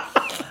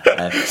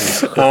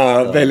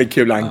 Ja, väldigt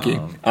kul Anki.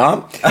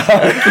 Ja.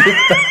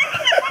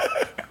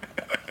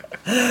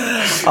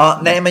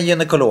 Nej, men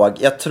gynekolog.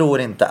 Jag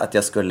tror inte att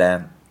jag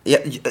skulle...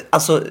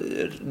 Alltså,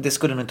 det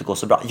skulle nog inte gå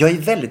så bra. Jag är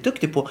väldigt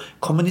duktig på att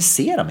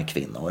kommunicera med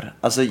kvinnor.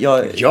 Alltså,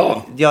 jag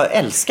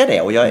älskar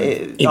det. Och jag är,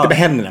 inte med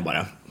händerna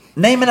bara.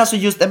 Nej, men alltså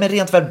just med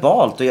rent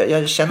verbalt. Och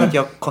jag känner att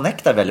jag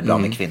connectar väldigt bra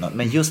med kvinnor.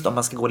 Men just om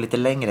man ska gå lite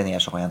längre ner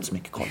så har jag inte så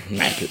mycket koll.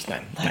 Nej, precis.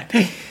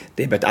 Nej.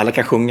 Det är bättre. Alla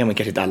kan sjunga, men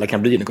kanske inte alla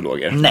kan bli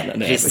gynekologer. Nej,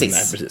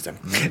 precis.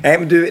 Nej,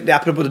 men det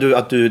apropå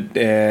att du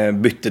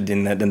bytte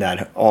den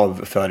där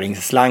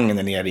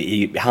avföringsslangen nere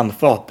i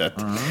handfatet.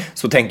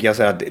 Så tänker jag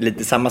så här att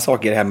lite samma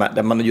sak är det här med,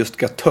 där man just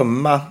ska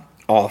tömma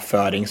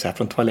avföring så här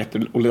från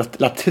toaletter och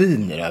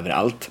latriner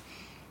överallt.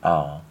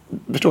 Ja.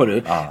 Förstår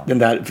du? Ja. Den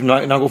där, för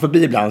när man går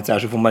förbi ibland så här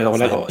så får man ju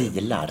hålla... Så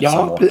bilar ja,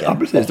 som åker. Ja,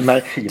 precis. De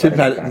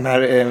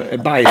här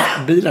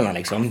bajsbilarna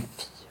liksom.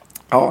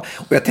 Ja,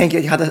 och jag tänker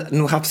att jag hade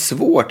nog haft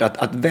svårt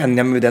att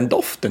vänja mig med den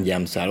doften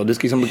jämt så här. Och det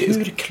ska liksom...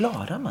 Hur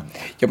klarar man det?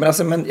 Ja, men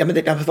alltså,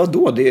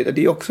 vadå? Det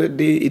är också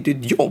det är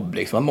ett jobb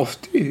liksom. Man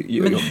måste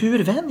ju... Men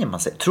hur vänjer man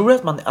sig? Tror du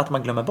att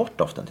man glömmer bort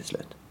doften till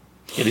slut?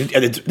 Ja,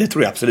 det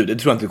tror jag absolut. Det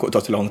tror jag inte det tar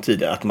så lång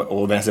tid att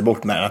vänja sig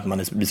bort med den, att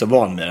man blir så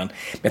van med den.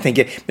 Men jag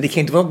tänker, men det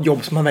kan inte vara ett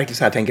jobb som man verkligen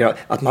så här tänker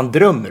att man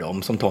drömmer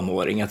om som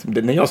tonåring. Att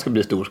när jag ska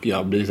bli stor ska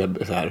jag bli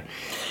så här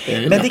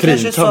men det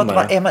kanske är så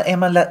att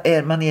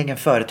är man egen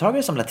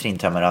företagare som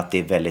latrintömmare, att det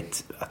är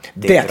väldigt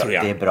det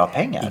är bra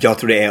pengar. Jag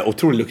tror det är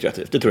otroligt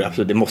lukrativt. Det tror jag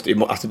absolut.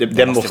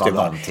 Det måste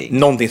vara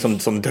någonting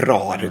som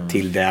drar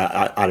till det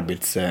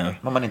arbets...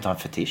 Om man inte har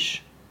en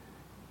fetisch.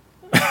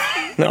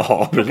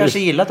 Ja, man kanske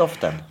gillar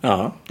doften.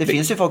 Ja. Det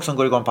finns ju folk som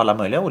går igång på alla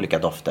möjliga olika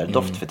dofter.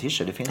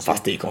 Doftfetischer, det finns.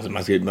 Fast det är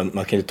konstigt.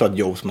 Man kan ju ta ett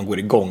jobb som man går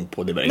igång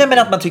på. Det nej, men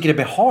att man tycker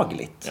det är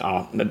behagligt.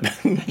 Ja, men...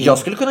 Jag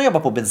skulle kunna jobba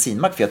på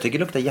bensinmack för jag tycker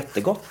det luktar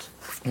jättegott.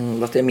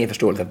 Fast det är mer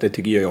förståeligt, det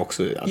tycker jag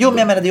också. Jo, men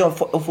jag menar det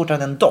är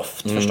fortfarande en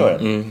doft, förstår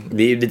du?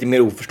 Det är lite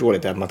mer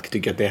oförståeligt att man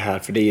tycker att det är här,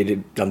 för det är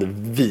bland det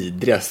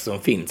vidrigaste som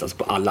finns, alltså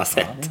på alla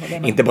sätt.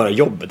 Inte bara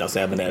jobbet, alltså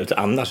även utan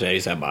annars är det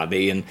ju så här bara, det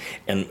är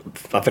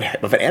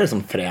varför är det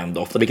som frän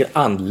doft? Vilken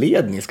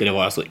anledning ska det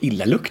vara så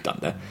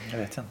illaluktande? Jag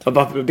vet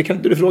inte. Det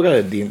kan du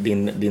fråga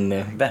din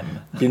Vem?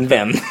 Din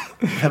vän.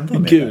 Vem då?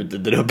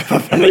 Gud, där uppe,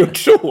 varför han har gjort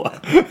så?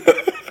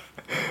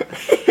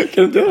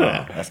 Kan du göra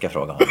det? Jag ska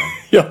fråga honom.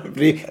 Ja,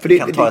 för det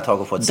kan ta ett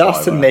tag och få ett svar.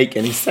 Doesn't make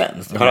any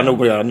sense. Det har han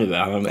nog att göra nu.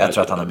 Jag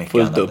tror att han har mycket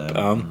fullt upp.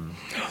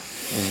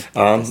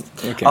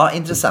 Ja,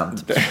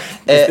 intressant.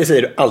 Det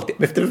säger du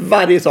alltid. Efter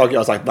varje sak jag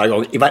har sagt varje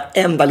gång, i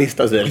varenda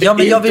lista säger du. Ja,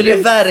 men jag vill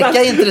ju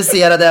verka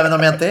intresserad även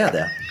om jag inte är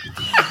det.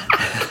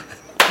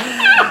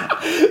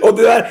 Och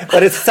det där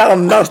var det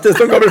sannaste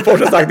som Gabriel Fors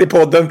har sagt i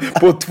podden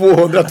på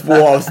 202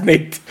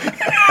 avsnitt.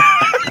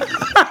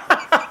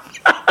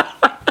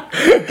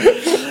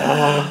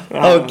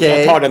 Okej.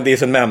 Jag tar den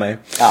disen med mig.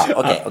 Ja,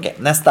 okej.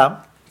 Nästa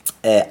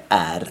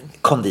är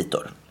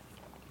konditor.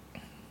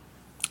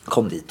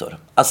 Konditor.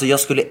 Alltså jag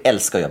skulle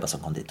älska att jobba som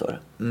konditor.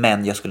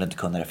 Men jag skulle inte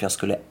kunna det, för jag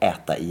skulle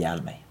äta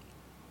ihjäl mig.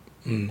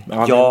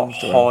 Ja, jag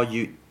har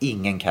ju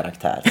ingen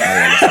karaktär.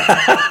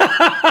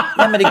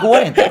 Nej, men det går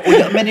inte.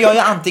 Men jag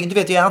är antingen, du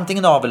vet, jag är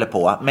antingen av eller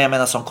på. Men jag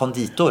menar som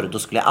konditor, då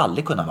skulle jag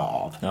aldrig kunna vara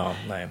av. Ja,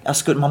 nej.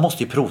 Man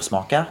måste ju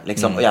provsmaka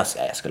liksom, och jag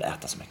skulle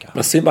äta så mycket.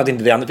 Men synd att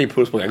inte vi andra fick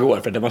provsmaka igår,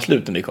 för det var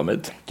slut när vi kom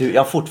ut. Du,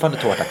 jag har fortfarande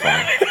tårta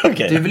kvar.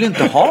 Okay. Du vill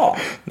inte ha.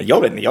 Men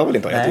jag vill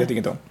inte ha. Jag tycker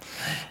inte om.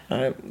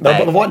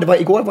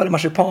 Igår var det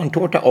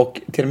marsipantårta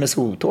och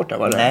tiramisutårta,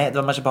 var det? Nej, det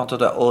var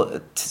marsipantårta och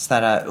sån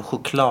här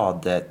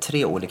choklad,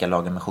 3 olika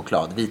lager med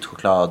choklad, vit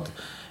choklad,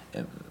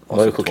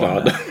 mörk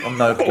choklad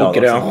och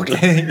grön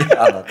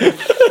choklad.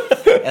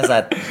 En sån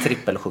här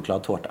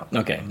trippelchokladtårta.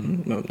 Okej.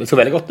 Det såg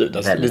väldigt gott ut.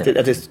 Alltså,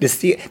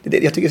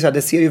 jag tycker så här,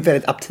 det ser ju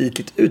väldigt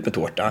aptitligt ut med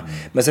tårta.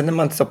 Men sen när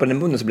man stoppar den i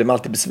munnen så blir man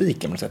alltid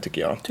besviken. Så här,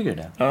 tycker jag. Tycker du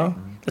det? Ja.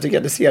 Jag tycker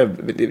att det ser...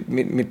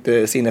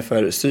 Mitt sinne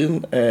för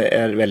syn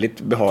är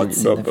väldigt behagligt.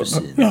 Sinne för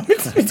syn? Ja,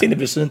 mitt sinne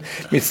för syn.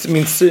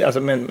 Min syn,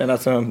 alltså, men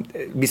alltså,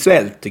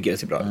 visuellt tycker jag det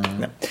ser bra ut.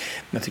 Men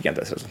jag tycker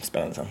inte det är så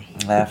spännande sen.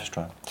 Nej, jag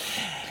förstår.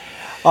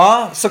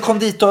 Ja, så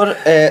konditor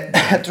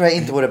tror jag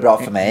inte vore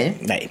bra för mig.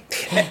 Nej.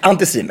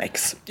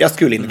 Anticimex. Jag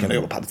skulle inte kunna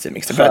jobba på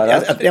Anticimex.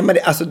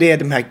 Det är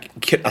de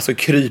här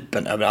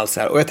krypen överallt så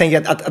här. Och jag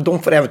tänker att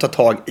de får även ta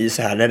tag i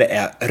så här när det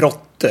är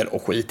råttor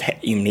och skit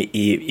inne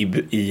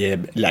i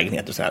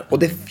lägenheter och så här.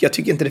 Och jag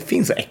tycker inte det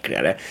finns så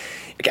äckligare.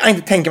 Jag kan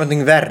inte tänka mig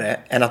någonting värre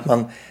än att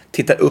man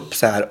tittar upp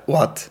så här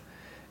och att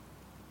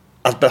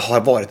det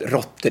har varit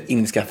råttor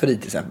in i skafferi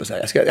till exempel. Så här.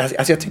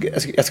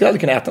 Jag skulle aldrig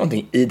kunna äta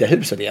någonting i det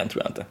huset igen,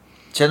 tror jag inte.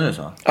 Känner du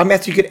så? Ja, men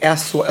jag tycker det är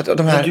så att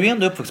de här... Men du är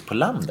ändå uppvuxen på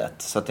landet,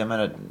 så att jag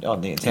menar, ja,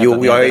 det är inte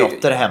jag är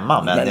råttor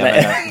hemma, men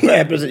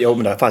nej, precis. Jo,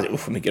 men det fanns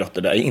för mycket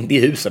råttor där, inte i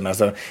huset, men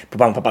alltså på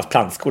mamma och pappas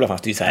plantskola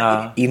fanns det ju så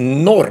här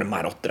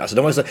enorma råttor. Alltså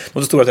de var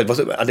så stora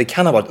att det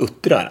kan ha varit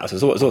uttrar,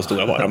 alltså så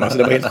stora var de. Alltså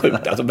det var helt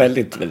sjukt, alltså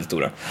väldigt väldigt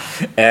stora.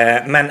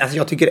 Men alltså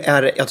jag tycker det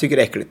är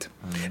äckligt.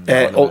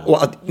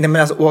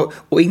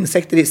 Och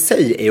insekter i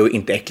sig är ju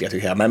inte äckliga,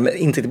 tycker jag, men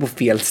insekter på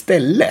fel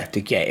ställe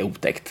tycker jag är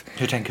otäckt.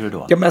 Hur tänker du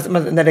då? Ja, men alltså,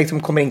 när det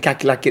liksom kommer in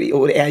kackerlackor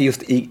och det är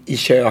just i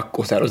kök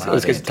och så här,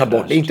 och ska ta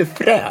bort. Det är inte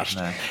fräscht.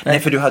 Nej,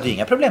 för du hade ju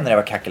inga problem när det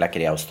var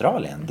kackerlackor i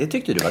Australien. Det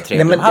tyckte du var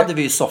trevligt. De hade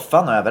vi ju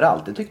soffan och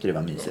överallt. Det tyckte du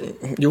var mysigt.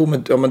 Jo,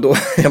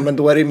 men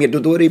då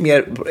är det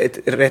mer ett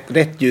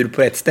rätt djur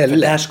på ett ställe.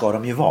 För där ska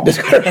de ju vara.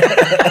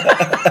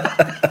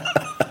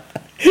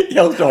 I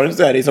Australien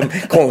så är det som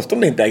konst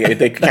om det inte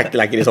är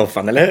kackerlackor i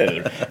soffan, eller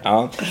hur?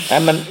 Ja.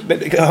 Nej, men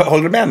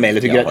håller du med mig?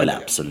 Eller jag håller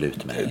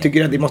absolut med. Tycker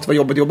du att det måste vara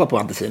jobbigt att jobba på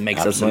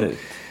Anticimex? Absolut.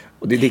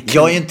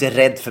 Jag är ju inte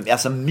rädd för,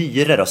 alltså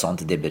myror och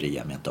sånt, det bryr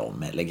jag mig inte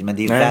om. Men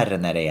det är ju värre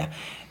när det är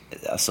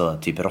alltså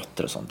typ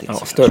råttor och sånt. Ja,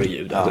 större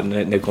ljud. Alltså,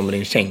 när det kommer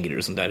in kängurur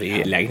och sånt där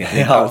i lägenheten.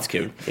 Det är alls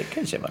kul. Det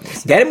kanske var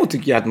mysigt. Däremot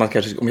tycker jag att man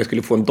kanske, om jag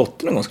skulle få en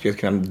dotter någon gång, skulle jag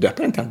kunna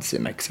döpa den till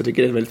Anticimex. Jag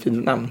tycker det är ett väldigt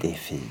fint namn. Det är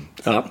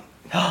fint. Ja.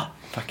 Ja,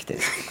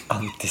 faktiskt.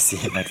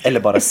 Anti-Simex. Eller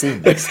bara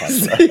Simex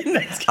kanske.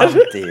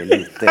 Anti är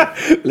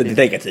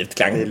lite negativt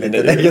klang.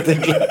 Lite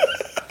negativt klang.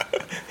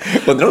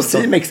 Undrar om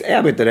Simex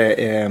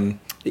är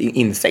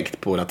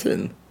insekt på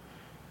latin?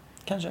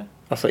 Kanske.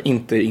 Alltså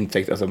inte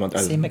insekt. Alltså,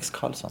 Simex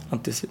Karlsson.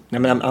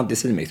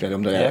 Anti-Simex.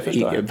 Jag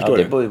förstår.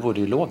 Det borde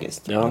ju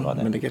logiskt. Ja,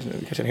 men det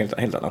kanske är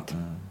helt annat.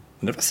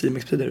 Undrar vad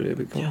Simex betyder.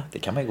 Ja, det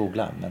kan man ju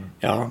googla. Men...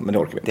 Ja, men det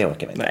orkar vi inte. Det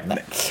orkar vi inte.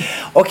 Nej.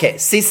 Okej,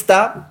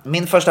 sista.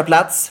 Min första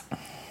plats.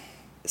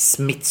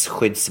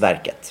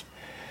 Smittskyddsverket.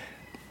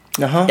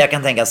 Jaha. Jag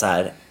kan tänka så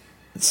här.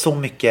 Så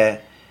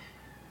mycket...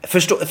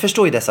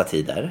 Förstå i dessa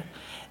tider.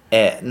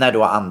 När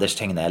då Anders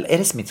Tegnell... Är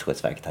det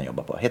Smittskyddsverket han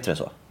jobbar på? Heter det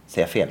så?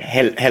 Säger jag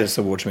fel?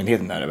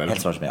 Hälsovårdsmyndigheten är det väl?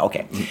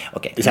 Hälsovårdsmyndigheten,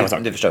 okej. Det är samma sak.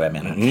 Du förstår vad jag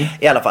menar.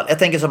 I alla fall, jag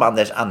tänker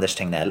som Anders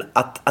Tegnell.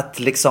 Att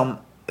liksom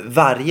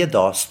varje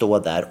dag stå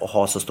där och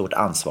ha så stort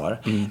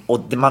ansvar.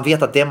 Och man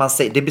vet att det man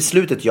säger, det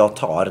beslutet jag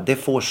tar, det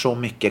får så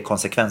mycket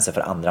konsekvenser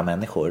för andra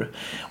människor.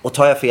 Och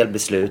tar jag fel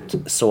beslut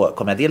så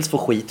kommer jag dels få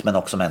skit, men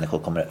också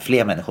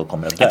fler människor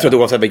kommer att dö. Jag tror att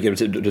oavsett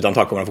vilket du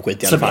antar kommer att få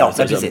skit i alla fall.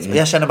 Ja, precis.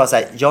 Jag känner bara så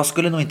här, jag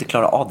skulle nog inte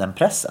klara av den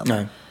pressen.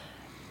 Nej.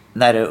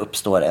 När det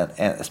uppstår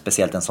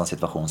speciellt en sån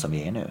situation som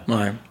vi är i nu.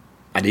 Nej.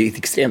 Ja, det är ett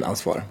extremt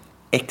ansvar.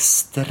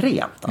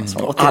 Extremt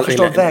ansvar. Och att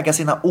förstå väga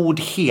sina ord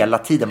hela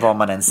tiden, vad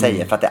man än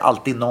säger. För att det är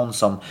alltid någon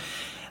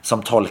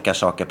som tolkar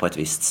saker på ett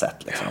visst sätt.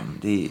 Liksom.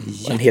 Det är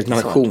en hel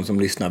nation som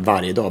lyssnar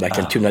varje dag.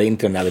 Verkligen tunar in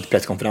till den där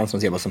presskonferensen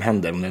och ser vad som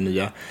händer. Om det är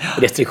nya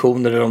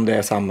restriktioner eller om det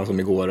är samma som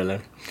igår. Eller...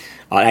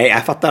 Ja,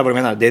 jag fattar vad du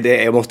menar.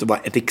 Det måste vara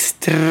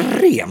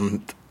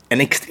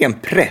en extrem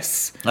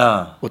press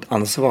och ett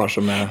ansvar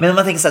som är... Men om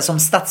man tänker så här, som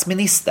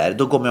statsminister,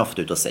 då går man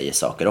ofta ut och säger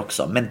saker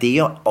också. Men det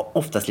är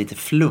oftast lite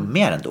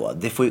flummigare ändå.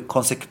 Det får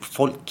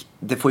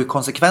ju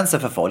konsekvenser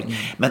för folk,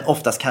 men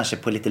oftast kanske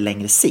på lite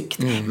längre sikt.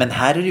 Men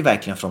här är det ju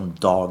verkligen från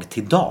dag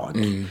till dag.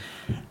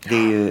 Det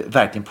är ju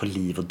verkligen på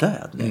liv och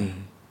död nu.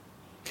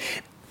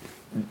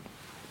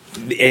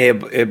 Det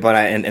är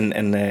bara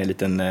en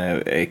liten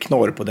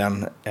knorr på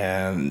den.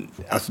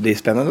 Alltså det är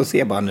spännande att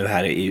se bara nu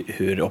här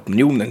hur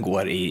opinionen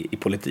går i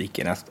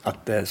politiken.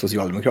 Att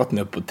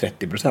Socialdemokraterna är upp på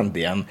 30%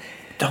 igen.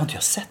 Det har inte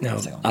jag sett. Ja,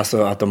 alltså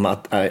jag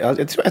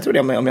tror det,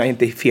 om jag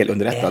inte är fel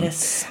underrättad. Är det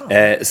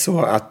sant?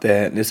 Så att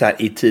det är så här,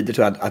 i tider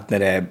tror jag att när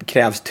det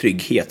krävs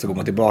trygghet så går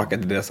man tillbaka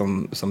till det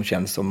som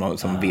känns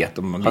som vet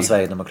om man har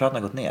Sverigedemokraterna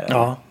gått ner?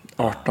 Eller?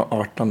 Ja,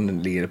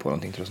 18 ligger det på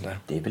någonting tror jag.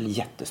 Det är väl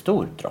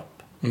jättestor dropp.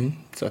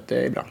 Så att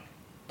det är bra.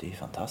 Det är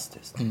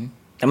fantastiskt.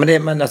 Ja,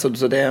 men alltså,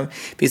 så det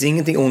finns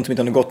ingenting ont som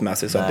inte har gått med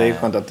sig. Så det är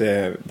skönt att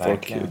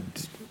folk...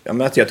 Ja,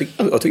 men alltså, jag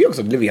tycker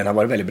också att Löfven har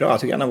varit väldigt bra. Jag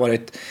tycker han har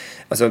varit...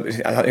 Alltså,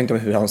 jag vet inte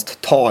hur hans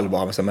tal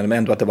var, men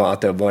ändå att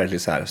det var lite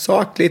så här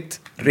sakligt,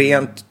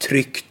 rent,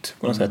 tryggt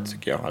på något sätt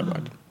tycker jag har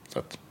varit. Så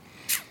att...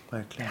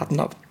 Verkligen. Hatten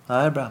av. Ja,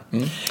 det är bra.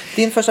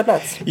 Din första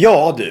plats?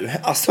 Ja du,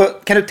 alltså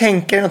kan du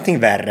tänka dig någonting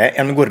värre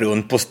än att gå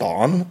runt på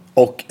stan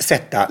och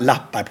sätta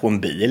lappar på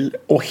en bil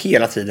och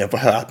hela tiden få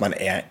höra att man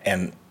är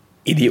en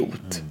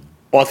idiot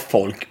och att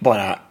folk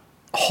bara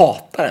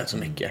hatar en så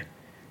mycket.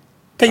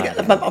 Tänk att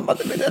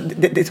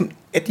det är som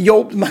ett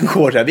jobb man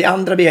går där. Vi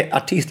andra, vi är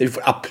artister, vi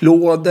får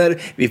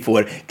applåder, vi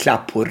får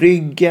klapp på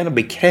ryggen och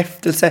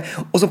bekräftelse.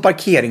 Och som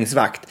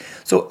parkeringsvakt,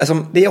 så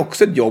alltså, det är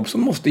också ett jobb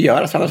som måste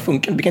göras, för annars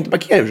funkar det. Vi kan inte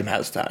parkera hur som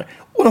helst här.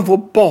 Och de får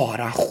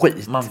bara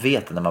skit. Man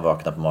vet när man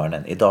vaknar på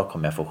morgonen, idag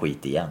kommer jag få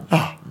skit igen.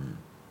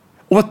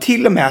 Och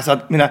till och med så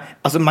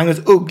att Magnus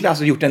Uggla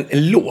har gjort en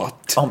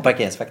låt om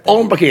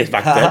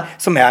parkeringsvakter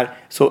som är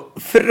så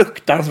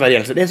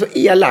fruktansvärt. Det är så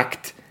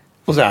elakt.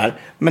 Och så här.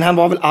 Men han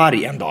var väl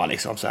arg en dag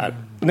liksom så här.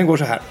 Och den går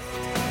så här.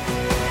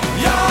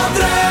 Jag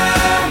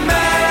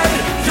drömmer,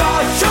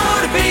 jag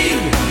kör bil.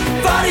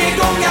 Varje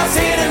gång jag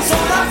ser en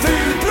sådan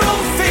ful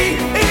profil.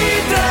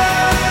 I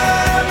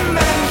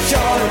drömmen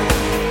kör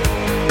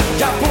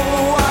jag på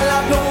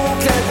alla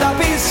blåklädda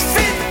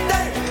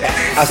pissfitter.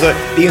 Alltså,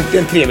 det är inte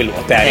en trevlig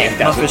låt. Det är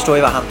inte. Man förstår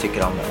ju vad han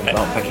tycker om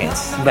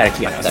parkerings.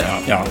 Verkligen. Alltså,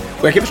 ja.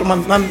 Och jag kan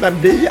förstå,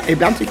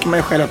 ibland tycker man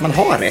ju själv att man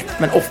har rätt.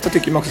 Men ofta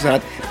tycker man också så här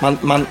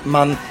att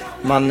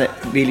man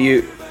vill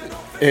ju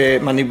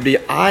man blir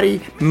arg,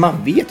 men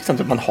man vet ju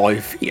samtidigt att man har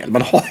ju fel.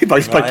 Man har ju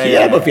bara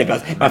parkerat på fel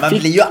plats. Man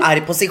blir ju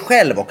arg på sig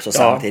själv också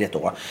samtidigt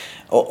då.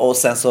 Och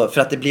sen så,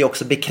 för att det blir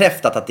också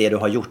bekräftat att det du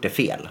har gjort är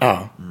fel.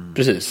 Ja,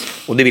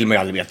 precis. Och det vill man ju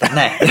aldrig veta.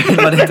 Nej, det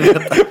vill man inte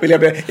veta. Vill jag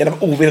bli genom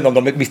ovetande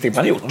om de misstänker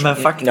man har gjort. Men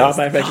faktiskt. Ja,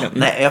 verkligen.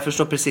 Nej, jag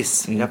förstår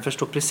precis. Jag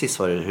förstår precis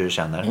hur du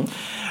känner.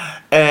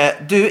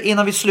 Du,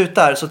 innan vi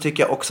slutar så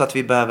tycker jag också att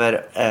vi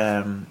behöver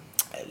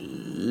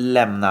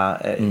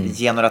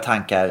ge några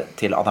tankar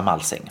till Adam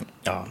Alsing.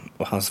 Ja,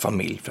 och hans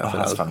familj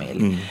framförallt.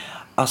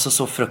 Alltså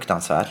så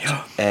fruktansvärt.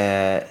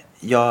 Ja.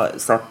 Jag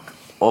satt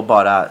och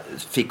bara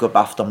fick upp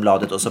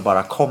Aftonbladet och så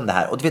bara kom det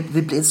här. Och det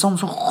blev en sån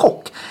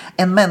chock.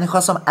 En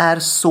människa som är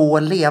så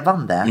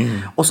levande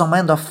och som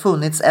ändå har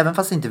funnits, även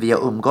fast inte vi har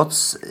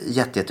umgåtts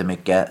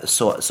jättemycket,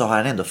 så har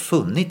han ändå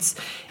funnits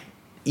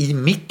i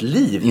mitt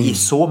liv i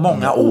så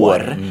många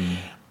år.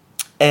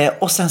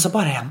 Och sen så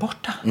bara är han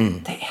borta.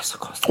 Det är så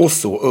konstigt. Och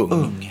så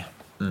ung.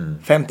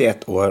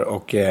 51 år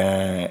och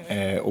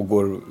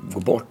går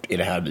bort i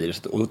det här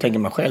viruset. Och då tänker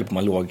man själv, om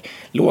man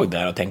låg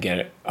där och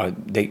tänker,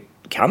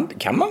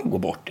 kan man gå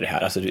bort i det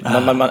här? Alltså,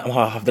 man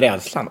har haft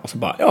rädslan och så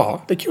bara,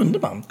 ja, det kunde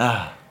man.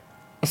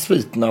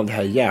 Sviten av det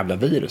här jävla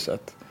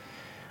viruset.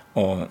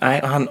 Och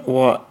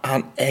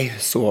han är ju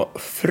så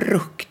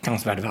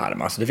fruktansvärt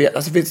varm. Alltså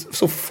det finns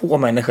så få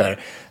människor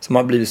som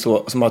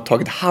har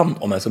tagit hand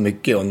om en så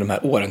mycket under de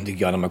här åren,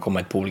 tycker jag, när man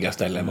kommit på olika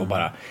ställen och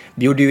bara.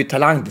 Vi gjorde ju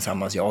Talang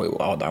tillsammans, jag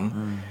och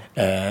Adam.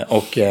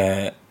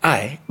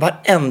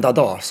 Varenda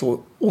dag så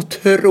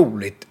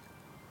otroligt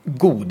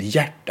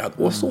godhjärtad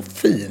och så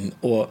fin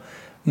och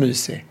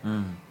mysig.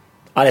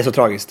 Ja, det är så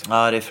tragiskt.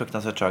 Ja, det är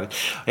fruktansvärt tragiskt.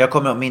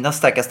 Mina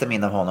starkaste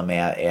minnen av honom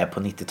är på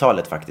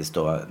 90-talet faktiskt,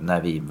 då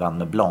när vi vann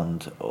med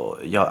Blond. Och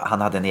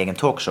han hade en egen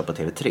talkshow på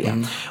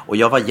TV3. Och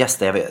jag var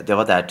gäst, jag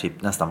var där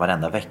typ nästan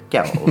varenda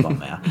vecka och var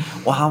med.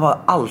 Och han var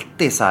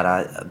alltid så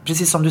här,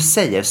 precis som du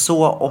säger,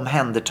 så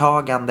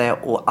omhändertagande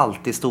och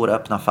alltid stora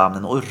öppna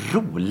famnen och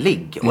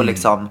rolig. Och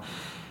liksom,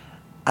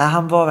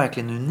 han var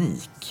verkligen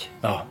unik.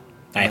 Ja.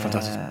 Nej,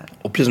 fantastiskt.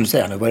 Och precis som du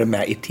säger, han har varit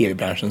med i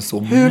tv-branschen så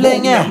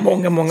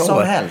många som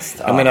år. Helst.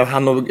 Ja. Jag menar,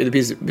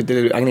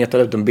 Agneta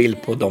la ut en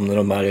bild på dem när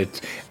de var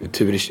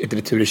Tur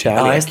i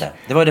kärlek. Ja, just det.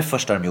 Det var det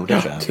första de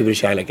gjorde, tror jag. Tur i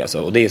kärlek,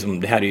 alltså. Och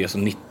det här är ju så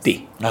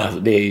 90. Alltså,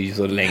 det är ju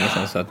så länge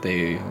sedan, så att det är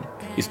ju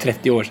just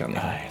 30 år sedan.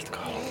 Ja, helt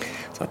galet.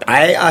 Så att,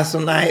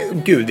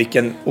 gud,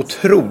 vilken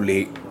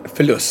otrolig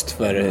förlust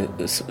för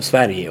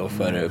Sverige och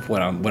för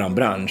våran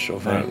bransch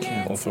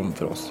och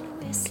för oss.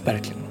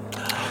 Verkligen.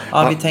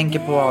 Ja, vi tänker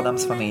på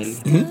Adams familj.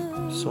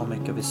 Så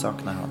mycket, vi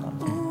saknar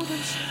honom.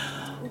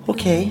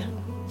 Okej.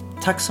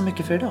 Tack så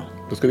mycket för idag.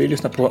 Då ska vi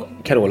lyssna på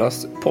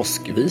Carolas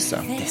påskvisa.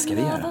 Det ska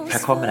vi göra. Här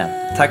kommer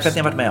den. Tack för att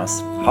ni har varit med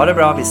oss. Ha det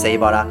bra, vi säger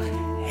bara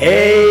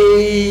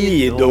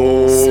hej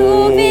då.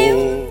 Såg vi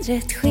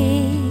undret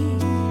ske,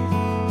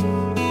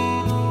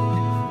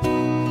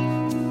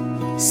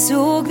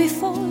 såg vi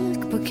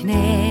folk på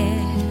knä,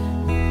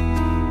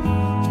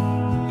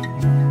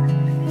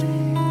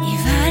 i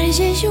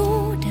varje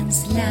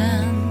jordens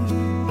land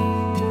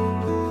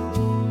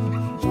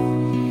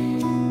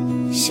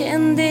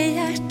kände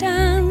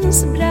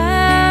hjärtans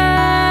brand.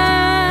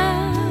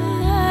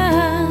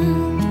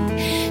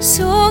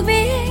 Såg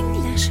vi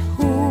änglars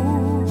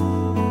hop,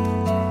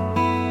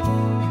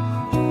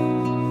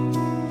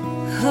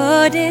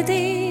 hörde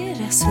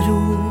deras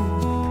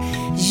rop,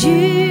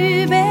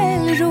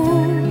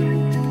 jubelrop.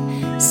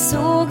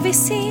 Såg vi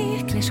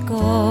seklers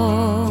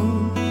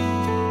gång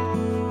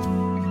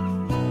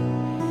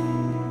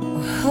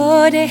och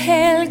hörde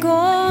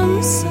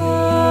helgons sång.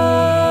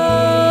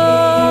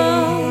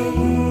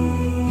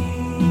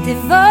 Det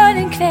var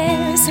en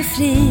kväll så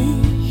fri,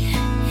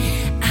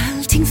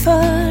 allting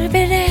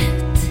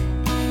förberett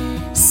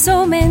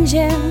som en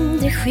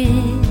gömd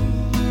regi.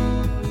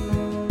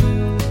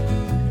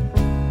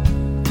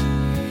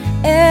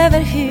 Över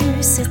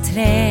huset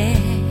trätt,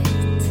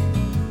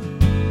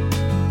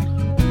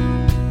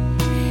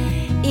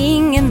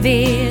 ingen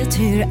vet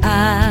hur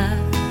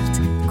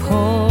allt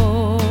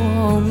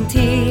kom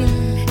till.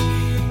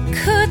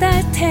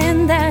 Kuddar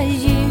tända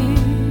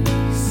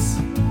ljus,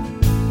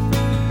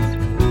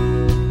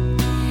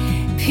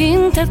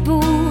 pyntat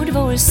bord,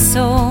 vår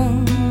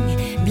sång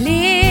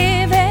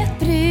blev ett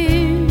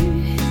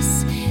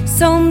brus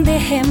som det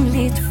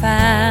hemligt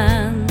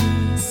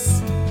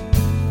fanns.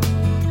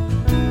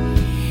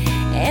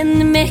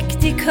 En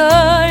mäktig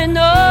kör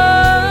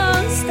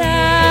någonstans.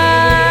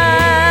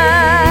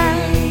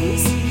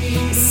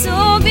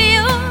 Såg vi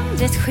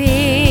undret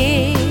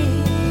ske,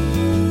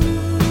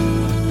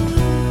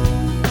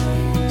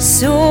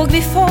 såg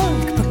vi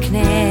folk på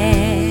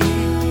knä,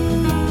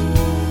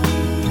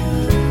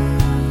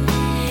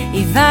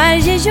 i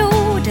varje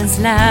jordens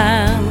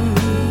land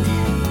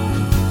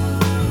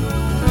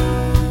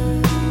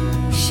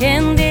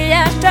kände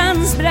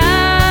hjärtans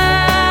brand.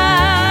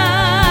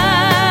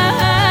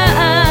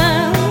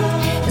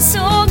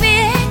 Såg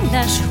vi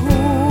änglars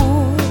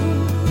hop,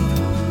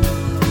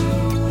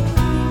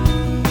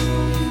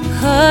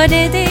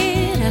 hörde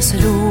deras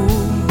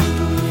rop,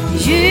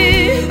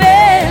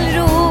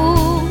 jubelrop.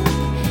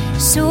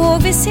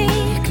 Såg vi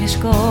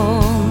seklers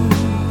gång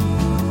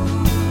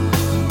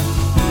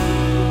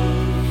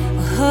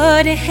och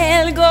hörde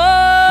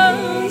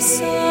helgons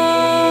sång.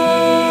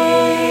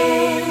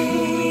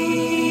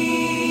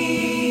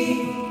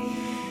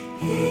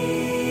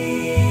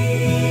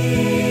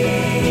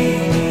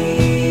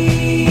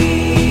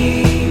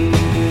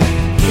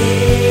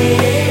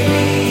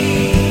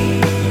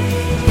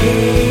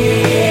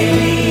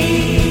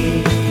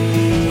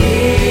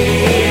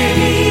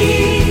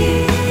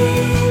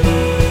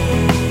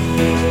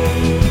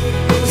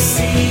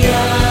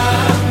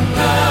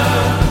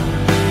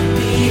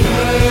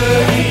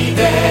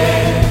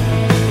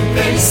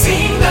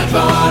 Välsigna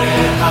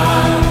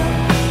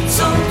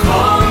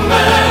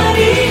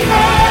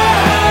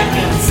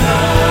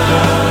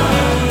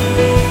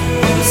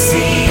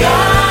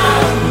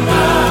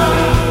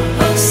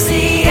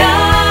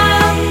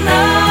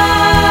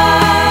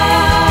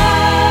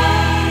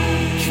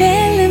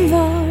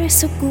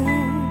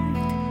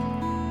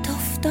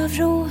doft av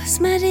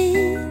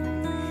rosmarin.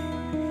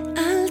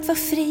 Allt var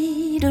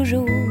frid och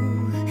ro,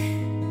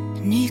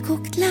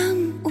 nykokt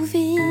lamm och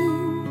vin.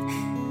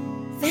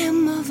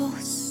 Vem av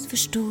oss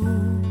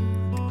förstod?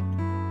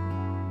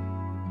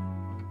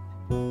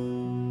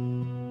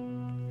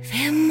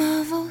 Vem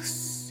av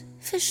oss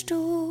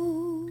förstod?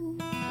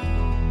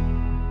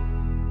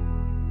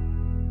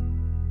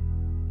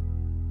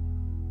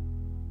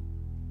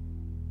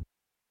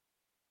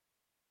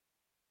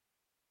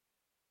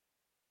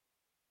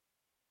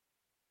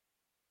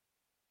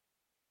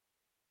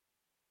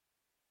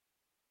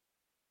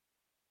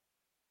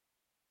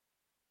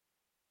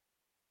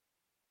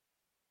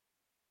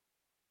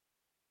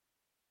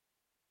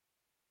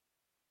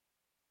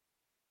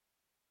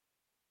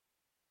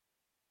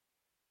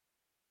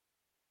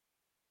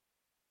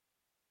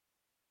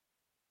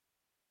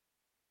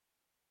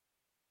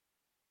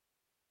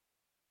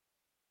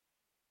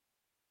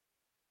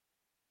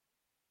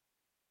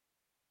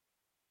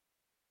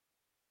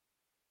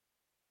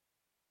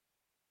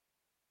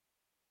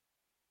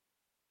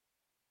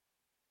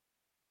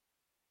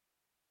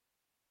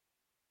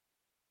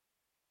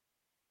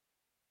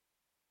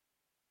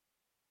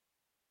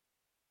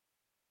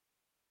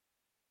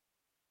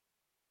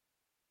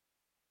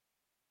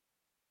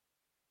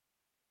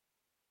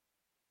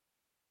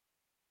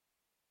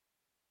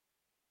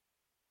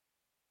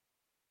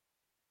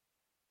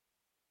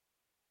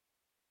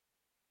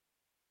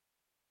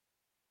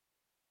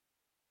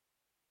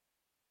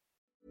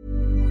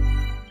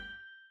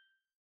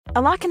 A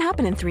lot can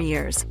happen in 3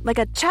 years, like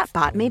a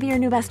chatbot may be your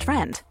new best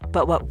friend.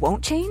 But what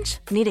won't change?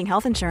 Needing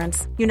health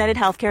insurance. United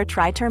Healthcare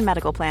Tri-Term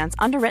Medical Plans,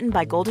 underwritten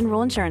by Golden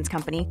Rule Insurance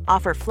Company,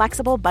 offer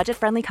flexible,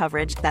 budget-friendly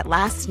coverage that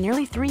lasts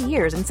nearly 3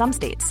 years in some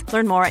states.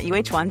 Learn more at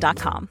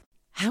uh1.com.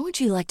 How would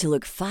you like to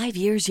look 5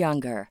 years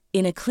younger?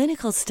 In a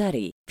clinical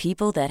study,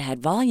 people that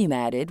had volume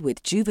added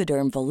with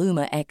Juvederm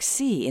Voluma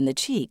XC in the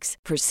cheeks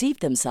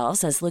perceived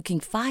themselves as looking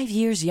 5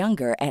 years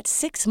younger at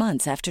 6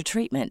 months after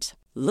treatment.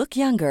 Look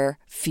younger,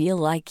 feel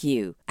like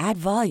you. Add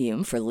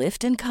volume for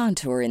lift and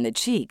contour in the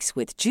cheeks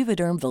with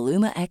Juvederm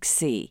Voluma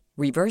XC.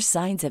 Reverse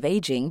signs of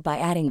aging by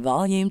adding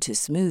volume to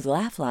smooth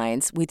laugh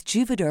lines with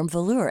Juvederm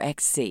Volure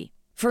XC.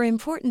 For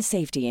important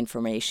safety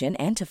information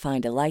and to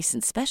find a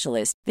licensed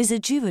specialist,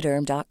 visit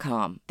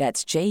Juvederm.com.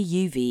 That's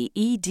JUVEDERM.com.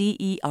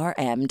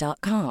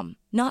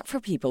 Not for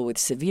people with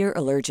severe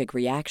allergic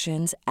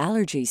reactions,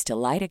 allergies to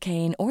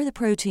lidocaine, or the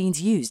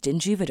proteins used in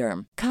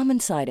Juvederm. Common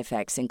side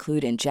effects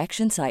include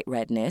injection site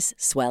redness,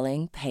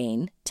 swelling,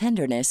 pain,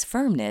 tenderness,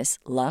 firmness,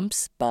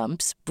 lumps,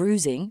 bumps,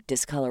 bruising,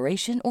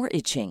 discoloration, or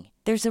itching.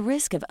 There's a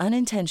risk of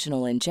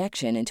unintentional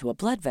injection into a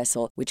blood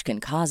vessel, which can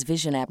cause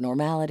vision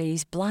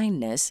abnormalities,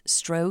 blindness,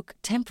 stroke,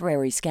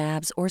 temporary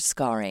scabs, or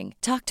scarring.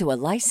 Talk to a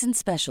licensed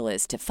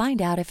specialist to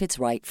find out if it's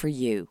right for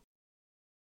you.